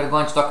is, we are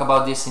going to talk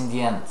about this in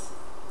the end,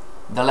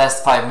 the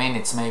last 5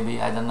 minutes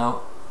maybe, I don't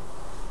know.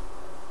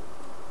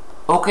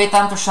 Okay,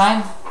 time to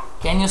shine.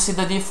 Can you see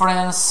the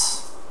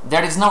difference?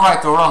 There is no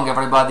right or wrong,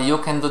 everybody. You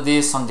can do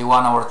this on the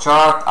 1-hour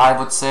chart. I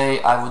would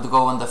say I would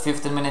go on the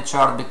 15-minute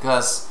chart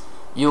because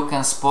you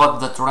can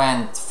spot the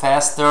trend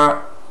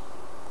faster.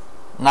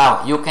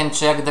 Now, you can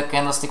check the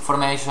candlestick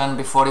formation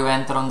before you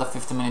enter on the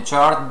 15-minute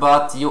chart,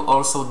 but you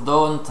also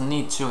don't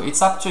need to.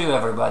 It's up to you,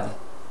 everybody.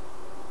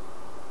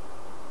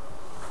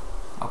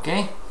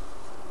 Okay?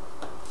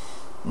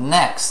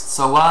 Next,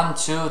 so 1,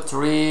 2,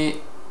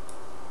 3,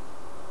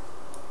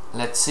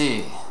 let's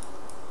see,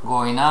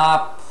 going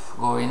up,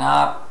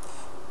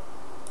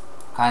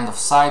 kind of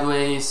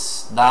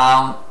sideways,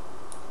 down,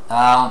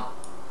 down,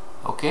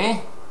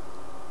 okay?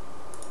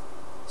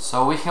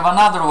 So we have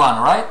another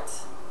one, right?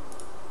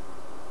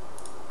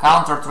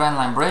 Counter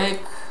trendline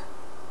break,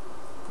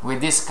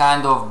 with this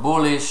kind of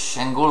bullish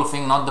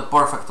engulfing, not the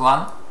perfect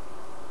one.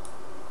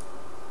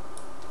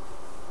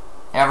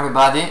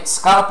 Everybody,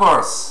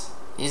 scalpers,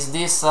 is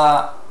this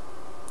a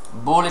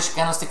bullish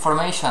candlestick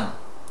formation?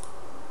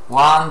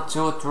 1,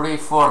 2, 3,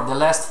 4, the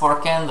last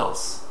 4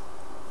 candles.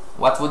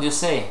 What would you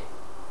say?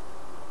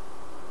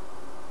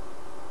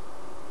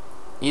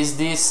 Is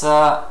this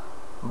a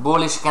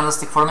bullish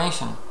candlestick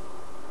formation?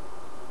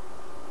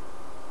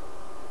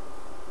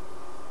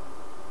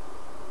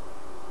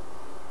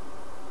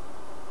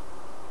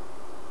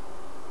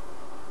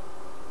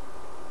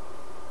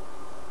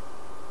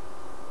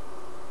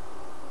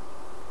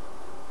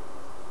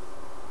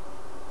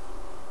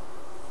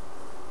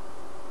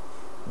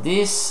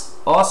 This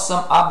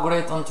awesome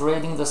upgrade on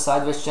trading the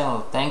sideways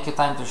channel. Thank you,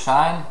 time to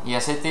shine.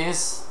 Yes, it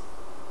is.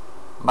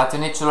 But you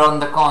need to learn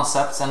the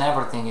concepts and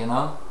everything, you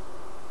know.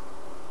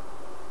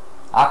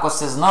 Akos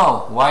says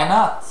no. Why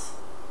not?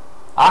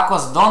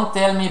 Akos, don't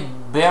tell me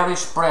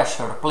bearish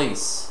pressure,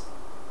 please.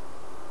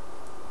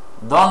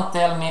 Don't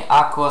tell me,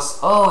 Akos,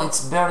 oh,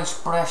 it's bearish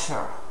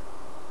pressure.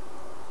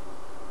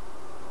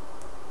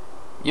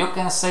 You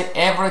can say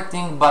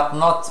everything but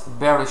not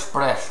bearish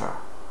pressure,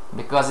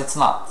 because it's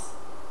not.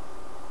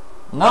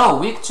 No,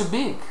 wick too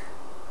big.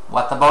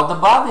 What about the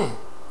body?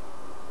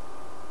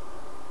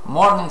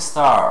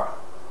 Morningstar.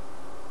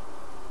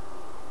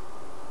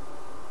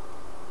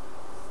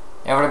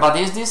 Everybody,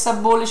 is this a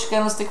bullish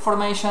candlestick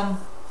formation?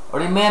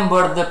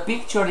 Remember, the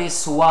picture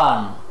is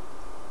one.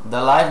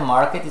 The live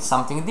market is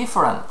something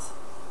different.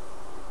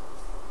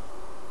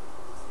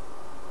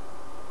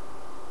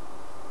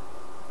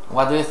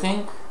 What do you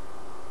think?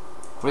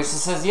 Christian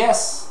says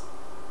yes.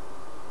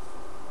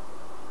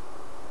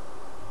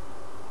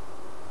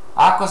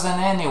 Akos and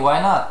Annie, why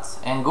not?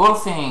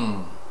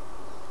 Engulfing.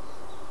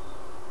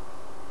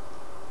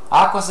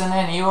 Akos and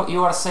Annie,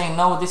 you are saying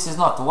no, this is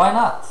not. Why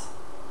not?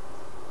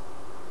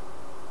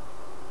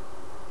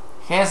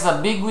 Has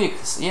a big wick,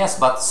 yes,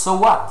 but so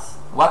what?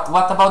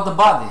 What about the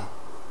body?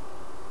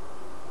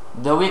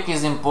 The wick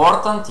is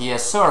important,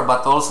 yes sir,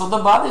 but also the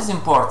body is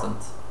important.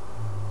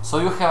 So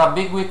you have a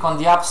big wick on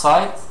the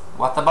upside,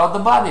 what about the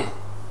body?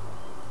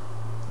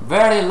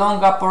 Very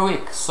long upper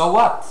wick, so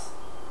what?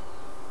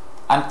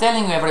 I'm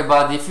telling you,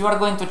 everybody, if you are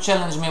going to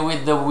challenge me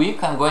with the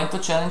wick, I'm going to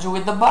challenge you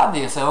with the body.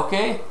 You say,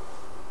 okay,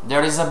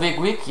 there is a big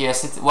wick,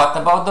 yes, what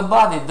about the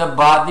body? The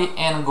body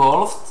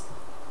engulfed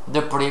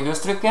the previous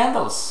 3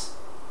 candles.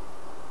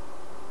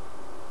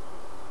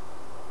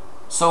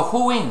 So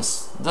who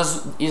wins?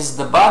 Is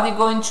the body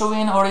going to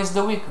win or is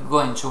the wick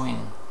going to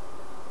win?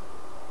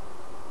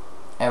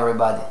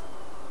 Everybody.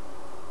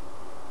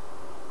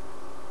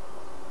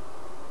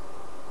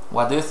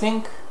 What do you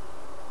think?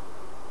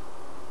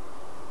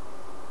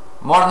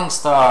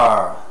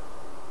 Morningstar.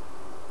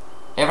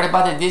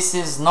 Everybody, this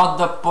is not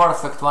the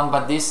perfect one,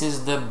 but this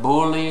is the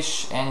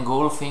bullish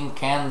engulfing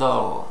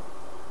candle.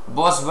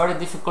 Was very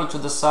difficult to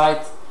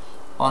decide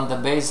on the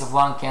base of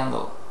one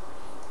candle.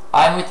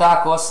 I'm with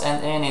Akos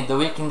and Annie. The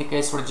wick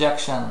indicates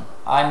rejection.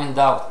 I'm in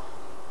doubt.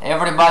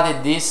 Everybody,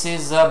 this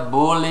is a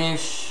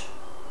bullish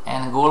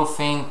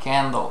engulfing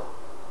candle.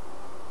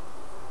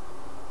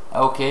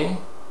 Okay.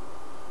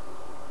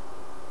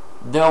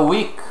 The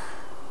wick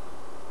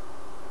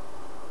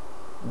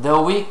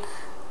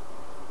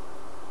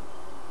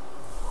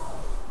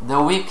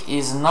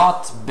is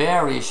not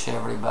bearish,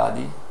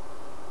 everybody.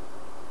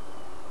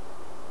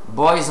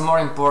 Boy is more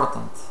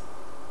important.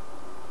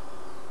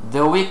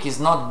 The wick is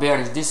not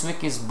bearish, this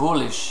wick is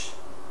bullish.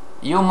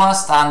 You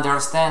must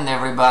understand,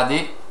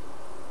 everybody.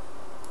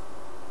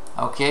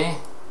 Okay?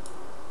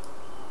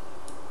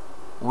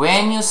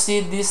 When you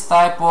see this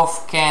type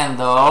of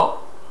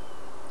candle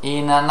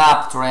in an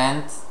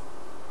uptrend,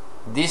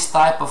 this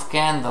type of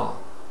candle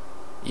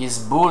is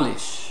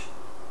bullish.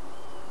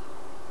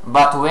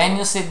 But when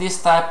you see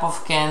this type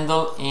of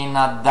candle in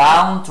a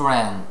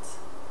downtrend,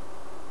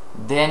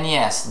 then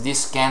yes,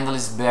 this candle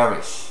is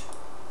bearish.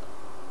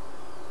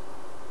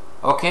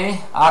 Okay,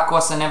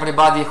 Akos and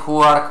everybody who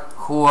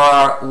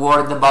are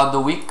worried about the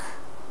wick,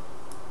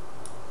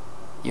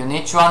 you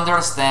need to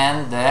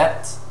understand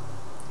that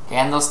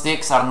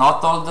candlesticks are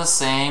not all the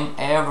same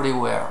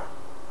everywhere.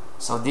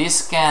 So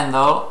this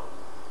candle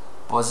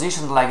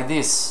positioned like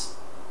this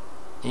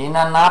in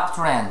an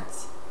uptrend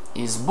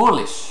is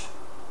bullish.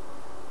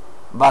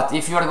 But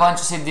if you are going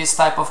to see this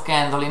type of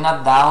candle in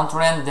a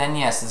downtrend, then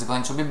yes, it's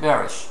going to be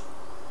bearish.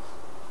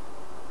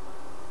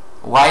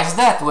 Why is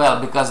that? Well,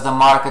 because the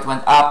market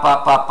went up,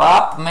 up, up,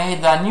 up,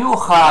 made a new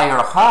higher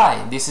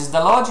high. This is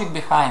the logic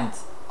behind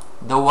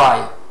the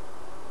why.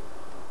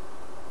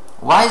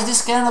 Why is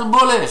this candle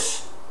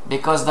bullish?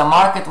 Because the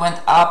market went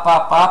up,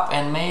 up, up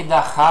and made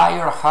a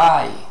higher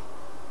high.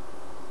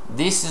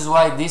 This is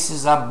why this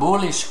is a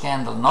bullish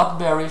candle, not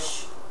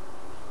bearish.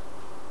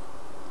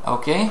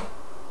 Okay?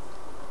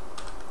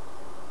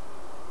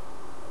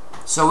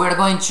 So we're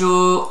going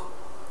to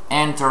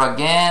enter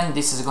again.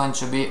 This is going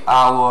to be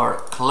our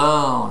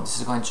clone. This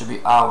is going to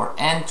be our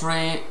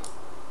entry.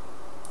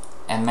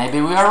 And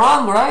maybe we are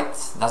wrong, right?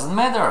 Doesn't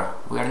matter.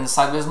 We are in the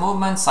sideways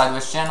movement,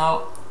 sideways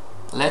channel.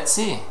 Let's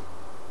see.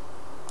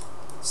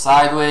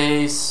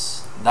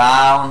 sideways,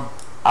 down,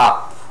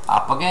 up,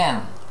 up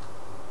again,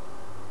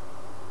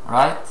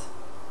 right?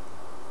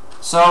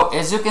 So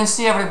as you can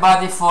see,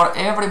 everybody, for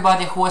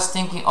everybody who was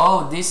thinking,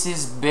 oh, this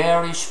is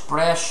bearish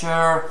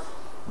pressure,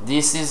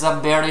 this is a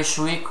bearish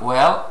week,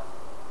 well,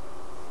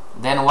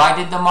 then why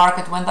did the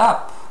market went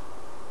up?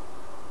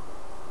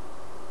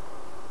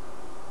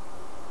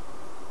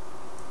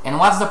 And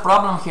what's the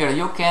problem here?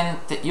 You can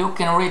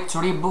read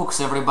 3 books,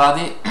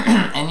 everybody,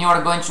 and you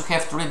are going to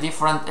have 3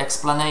 different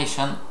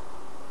explanations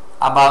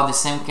about the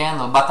same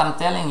candle. But I'm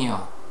telling you,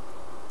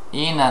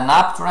 in an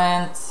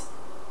uptrend,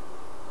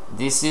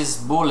 this is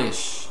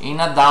bullish.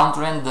 In a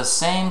downtrend, the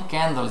same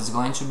candle is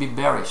going to be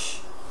bearish.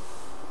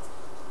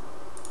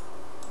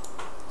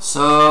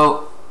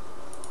 So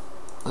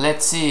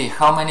let's see,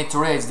 how many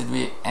trades did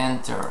we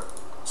enter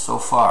so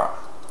far?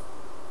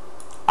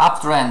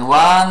 Uptrend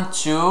 1,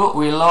 2,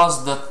 we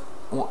lost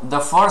the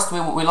first,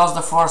 we lost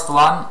the first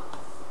one.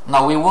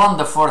 No, we won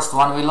the first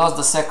one, we lost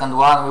the second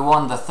one, we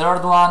won the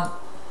third one,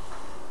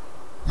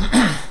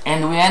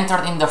 and we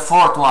entered in the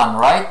fourth one,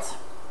 right?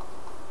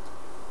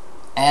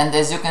 And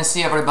as you can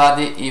see,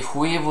 everybody, if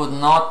we would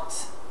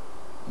not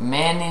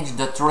manage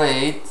the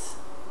trade,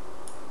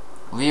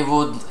 we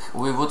would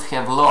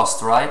have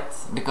lost, right?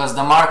 Because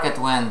the market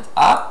went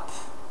up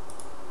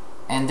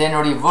and then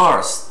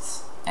reversed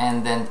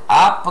and then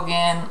up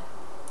again.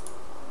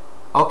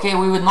 Okay,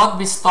 we would not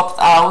be stopped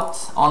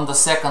out on the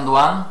second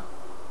one,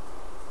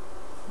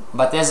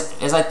 but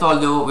as I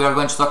told you, we are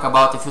going to talk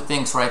about a few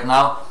things right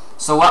now.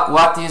 So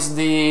what is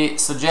the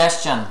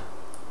suggestion?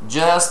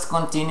 Just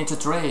continue to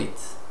trade.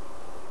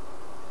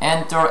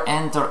 Enter,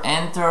 enter,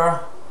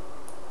 enter.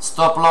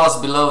 Stop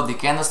loss below the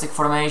candlestick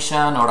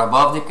formation or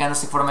above the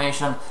candlestick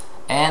formation,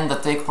 and the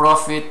take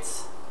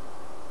profit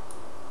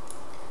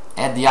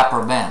at the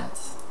upper band.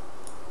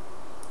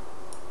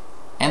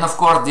 And of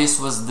course, this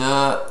was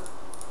the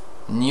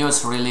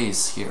news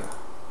release here.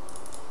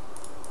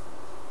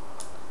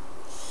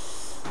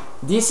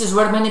 This is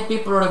where many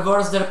people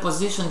reverse their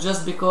position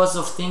just because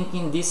of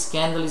thinking this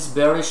candle is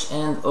bearish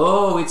and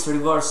oh, it's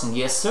reversing.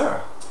 Yes,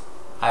 sir.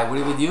 I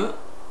agree with you.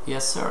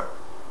 Yes, sir.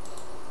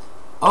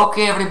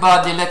 Okay,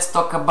 everybody, let's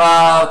talk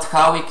about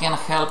how we can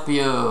help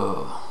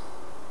you.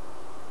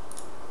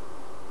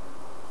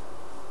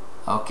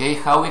 Okay,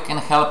 how we can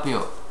help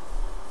you.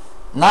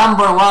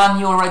 Number 1,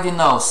 you already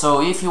know.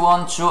 So if you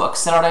want to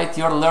accelerate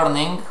your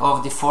learning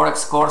of the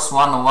Forex course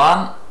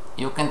 101,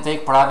 you can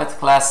take private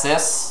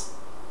classes.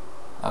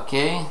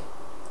 Okay.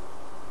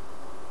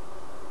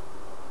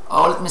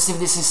 Oh, let me see if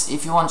this is,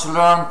 if you want to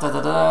learn.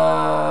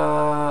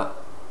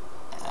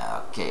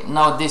 Okay,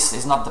 no, this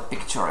is not the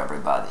picture,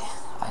 everybody.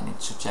 I need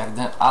to check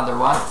the other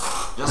one.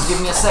 Just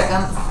give me a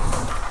second.